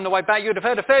chariot on the way back, you'd have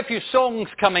heard a fair few songs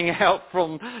coming out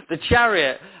from the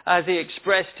chariot as he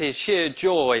expressed his sheer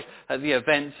joy at the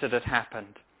events that had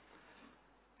happened.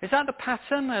 Is that the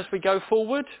pattern as we go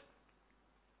forward?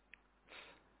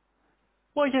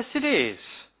 Well, yes, it is.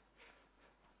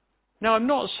 Now, I'm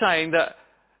not saying that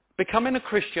becoming a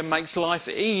Christian makes life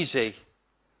easy,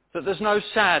 that there's no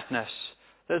sadness,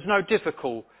 there's no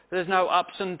difficult, there's no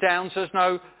ups and downs, there's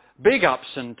no big ups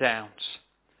and downs.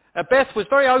 Beth was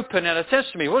very open in her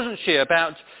testimony, wasn't she,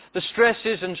 about the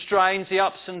stresses and strains, the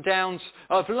ups and downs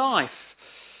of life.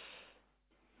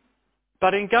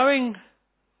 But in going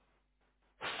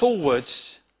forwards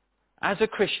as a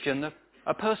Christian,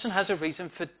 a person has a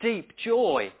reason for deep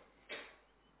joy.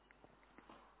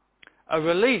 A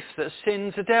relief that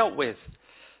sins are dealt with.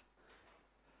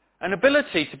 An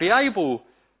ability to be able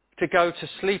to go to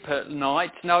sleep at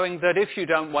night knowing that if you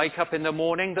don't wake up in the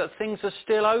morning that things are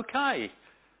still okay.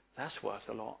 That's worth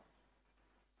a lot.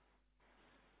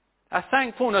 A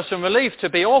thankfulness and relief to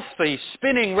be off the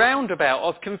spinning roundabout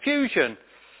of confusion.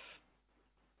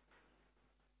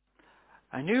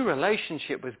 A new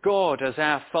relationship with God as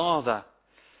our Father.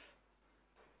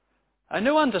 A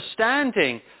new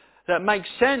understanding that makes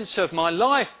sense of my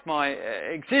life, my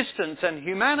existence and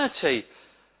humanity.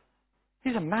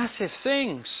 These are massive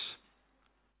things.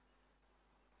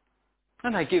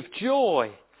 And they give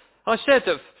joy. I said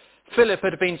that Philip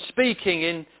had been speaking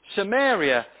in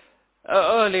Samaria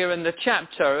earlier in the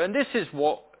chapter, and this is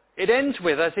what it ends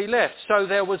with as he left. So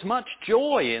there was much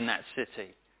joy in that city.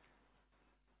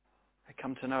 They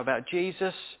come to know about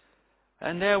Jesus,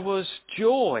 and there was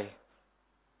joy.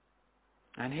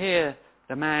 And here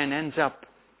the man ends up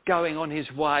going on his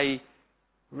way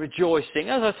rejoicing.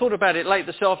 As I thought about it late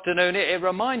this afternoon, it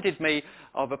reminded me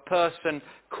of a person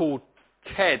called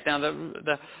Ted. Now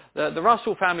the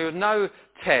Russell family would know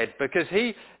Ted because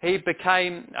he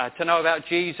became to know about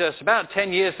Jesus about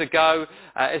 10 years ago,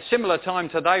 at a similar time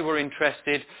to they were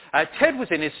interested. Ted was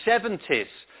in his 70s,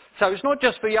 so it's not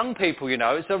just for young people, you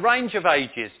know, it's a range of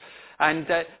ages. And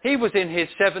he was in his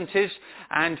 70s,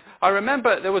 and I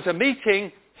remember there was a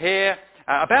meeting here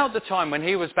about the time when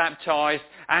he was baptised,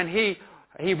 and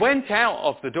he went out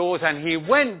of the doors and he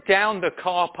went down the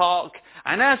car park,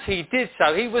 and as he did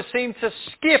so, he was seen to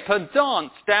skip and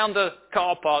dance down the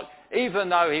car park, even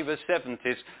though he was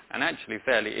 70s and actually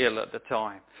fairly ill at the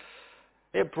time.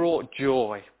 It brought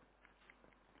joy.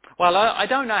 Well, I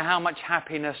don't know how much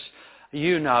happiness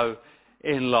you know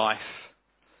in life.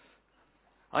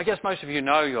 I guess most of you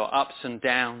know your ups and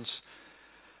downs,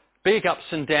 big ups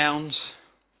and downs,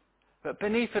 But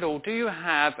beneath it all, do you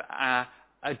have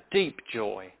a deep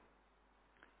joy,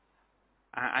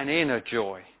 an inner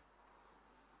joy?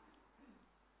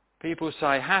 People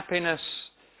say happiness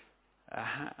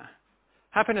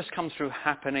comes through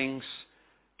happenings,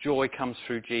 joy comes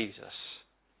through Jesus.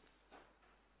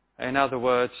 In other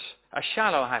words, a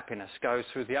shallow happiness goes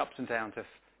through the ups and downs of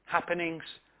happenings.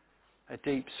 A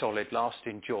deep, solid,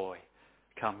 lasting joy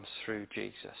comes through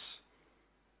Jesus.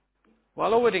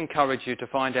 Well, I would encourage you to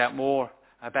find out more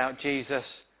about Jesus,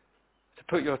 to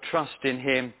put your trust in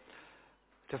him,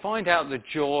 to find out the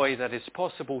joy that is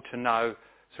possible to know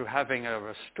through having a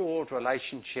restored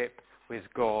relationship with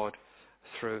God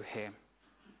through him.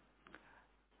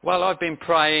 Well, I've been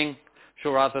praying,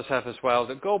 sure others have as well,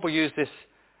 that God will use this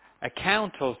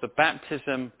account of the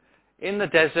baptism in the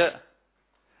desert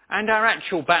and our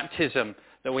actual baptism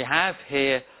that we have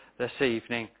here this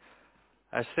evening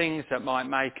as things that might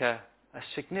make a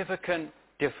significant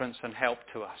difference and help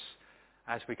to us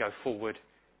as we go forward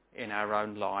in our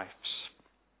own lives.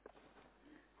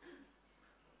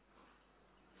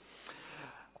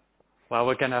 Well,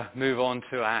 we're going to move on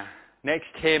to our next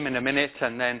hymn in a minute,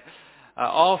 and then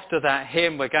after that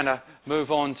hymn we're going to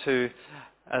move on to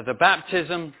the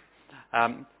baptism.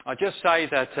 I just say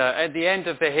that at the end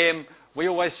of the hymn, we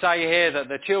always say here that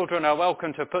the children are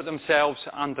welcome to put themselves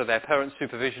under their parents'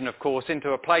 supervision, of course, into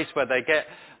a place where they get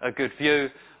a good view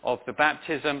of the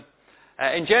baptism.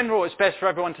 In general, it's best for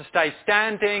everyone to stay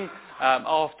standing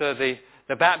after the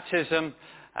baptism,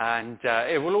 and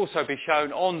it will also be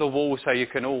shown on the wall so you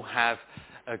can all have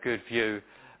a good view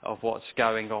of what's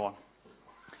going on.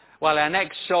 Well, our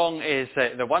next song is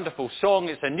the wonderful song.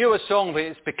 It's a newer song, but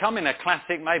it's becoming a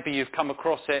classic. Maybe you've come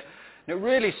across it. And it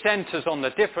really centres on the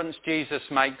difference Jesus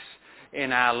makes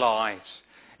in our lives.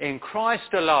 In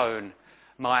Christ alone,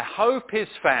 my hope is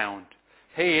found.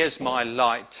 He is my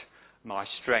light, my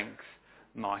strength,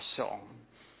 my song.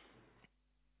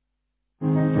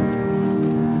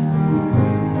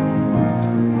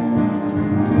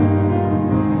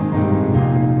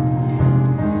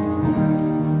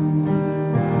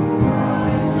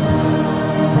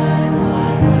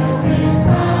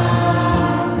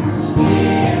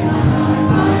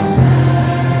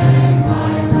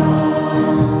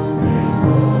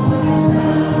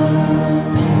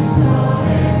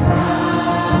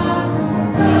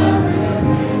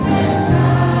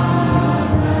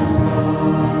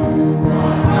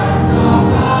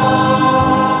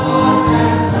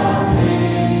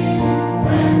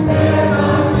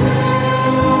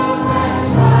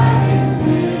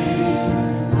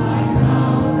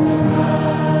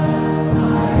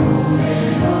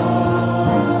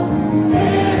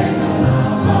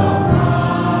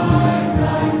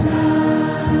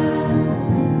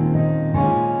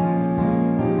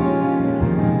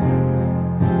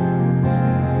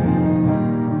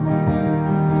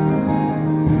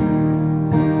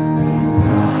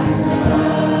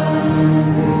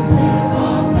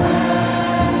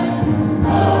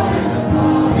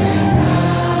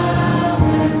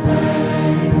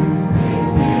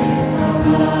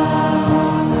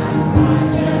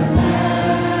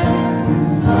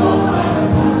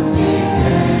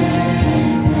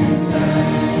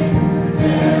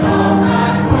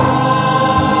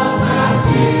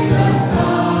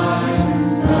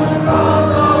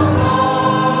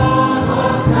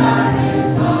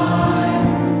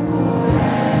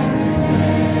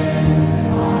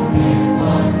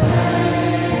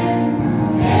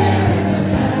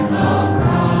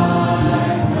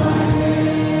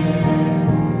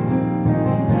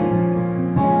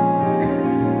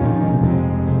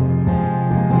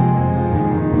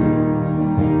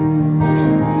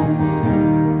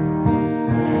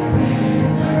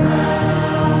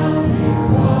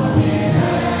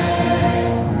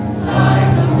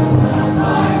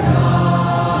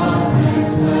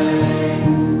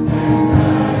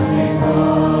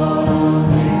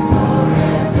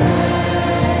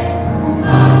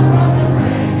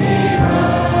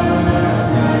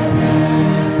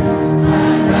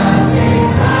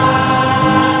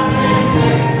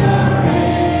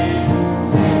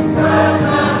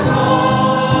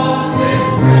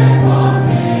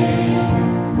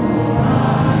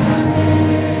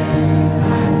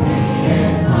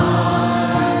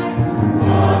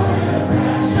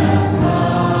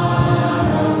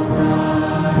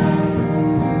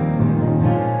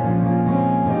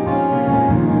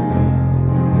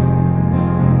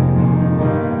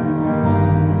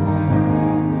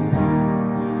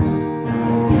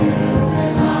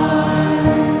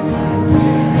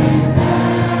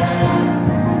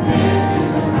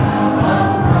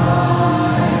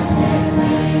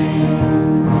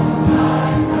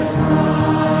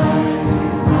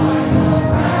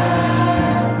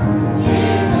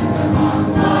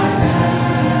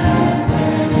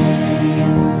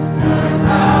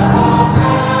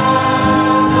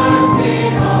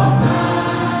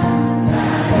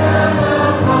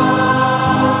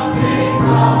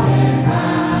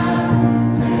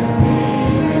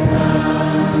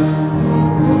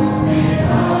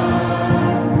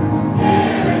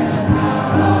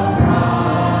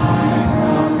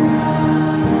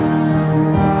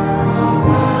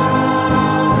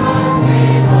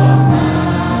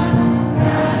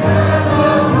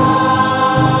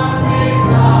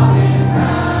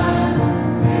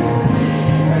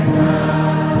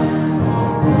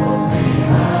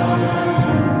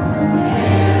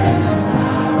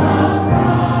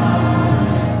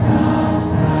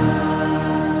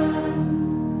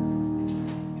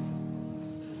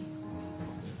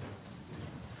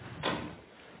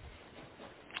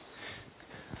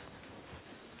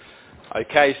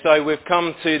 Okay, so we've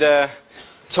come to the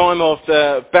time of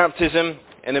the baptism.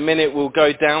 In a minute we'll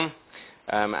go down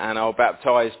and I'll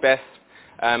baptise Beth.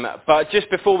 But just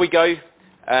before we go,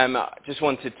 I just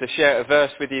wanted to share a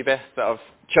verse with you, Beth, that I've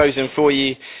chosen for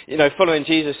you. You know, following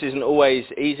Jesus isn't always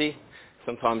easy.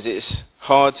 Sometimes it's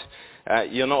hard.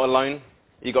 You're not alone.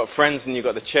 You've got friends and you've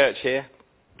got the church here.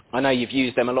 I know you've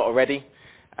used them a lot already.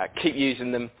 Keep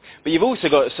using them. But you've also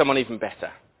got someone even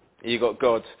better. You've got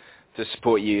God to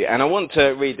support you. And I want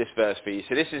to read this verse for you.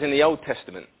 So this is in the Old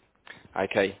Testament.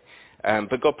 Okay.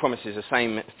 But God promises the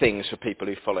same things for people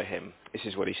who follow him. This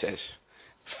is what he says.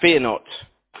 Fear not,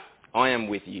 I am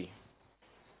with you.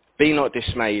 Be not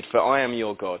dismayed, for I am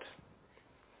your God.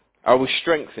 I will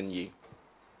strengthen you.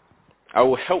 I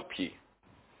will help you.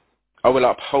 I will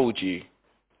uphold you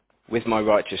with my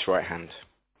righteous right hand.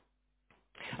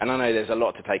 And I know there's a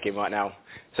lot to take in right now,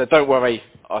 so don't worry,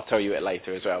 I'll tell you it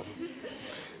later as well.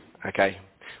 Okay.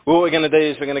 Well, what we're going to do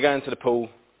is we're going to go into the pool,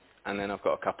 and then I've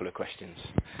got a couple of questions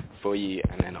for you,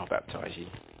 and then I'll baptise you.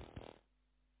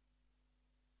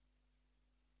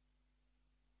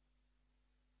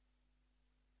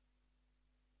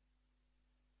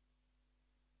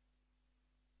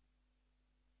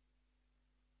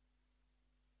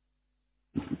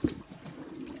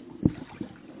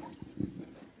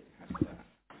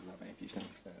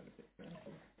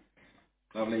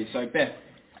 Lovely. So, Beth,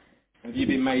 have you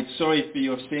been made sorry for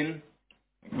your sin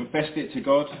and confessed it to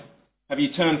God? Have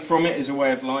you turned from it as a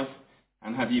way of life?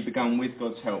 And have you begun with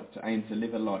God's help to aim to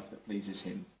live a life that pleases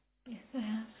him? Yes, I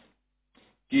have.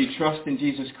 Do you trust in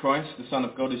Jesus Christ, the Son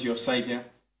of God, as your Saviour?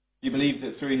 Do you believe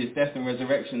that through his death and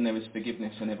resurrection there is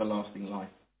forgiveness and everlasting life?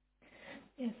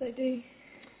 Yes, I do.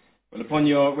 Well, upon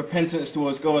your repentance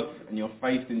towards God and your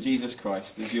faith in Jesus Christ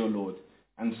as your Lord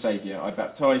and Saviour, I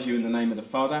baptise you in the name of the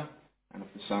Father, and of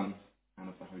the Son, and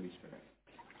of the Holy Spirit.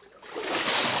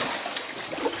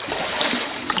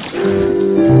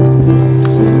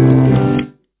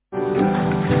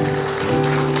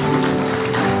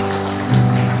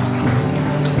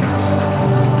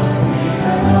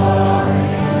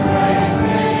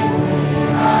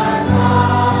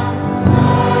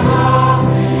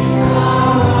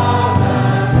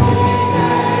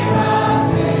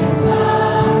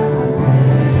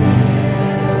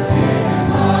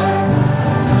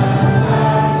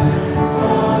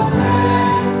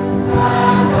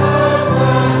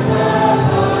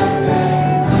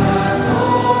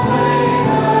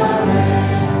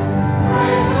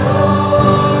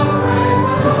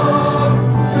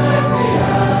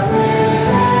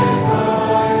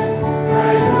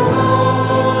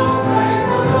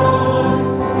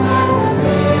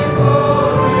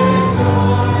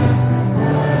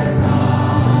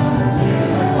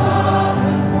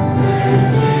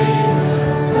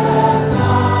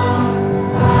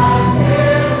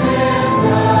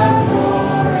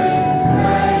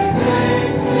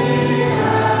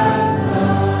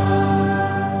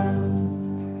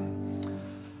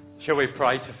 Shall we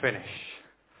pray to finish?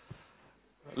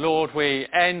 Lord, we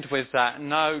end with that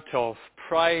note of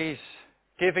praise,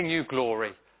 giving you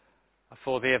glory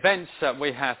for the events that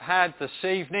we have had this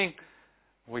evening.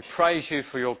 We praise you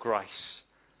for your grace.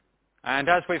 And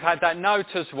as we've had that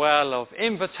note as well of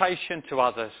invitation to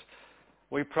others,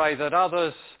 we pray that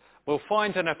others will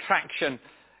find an attraction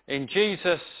in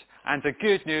Jesus and the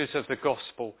good news of the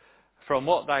gospel from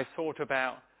what they thought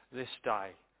about this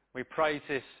day. We pray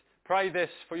this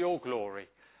for your glory.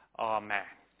 Amen.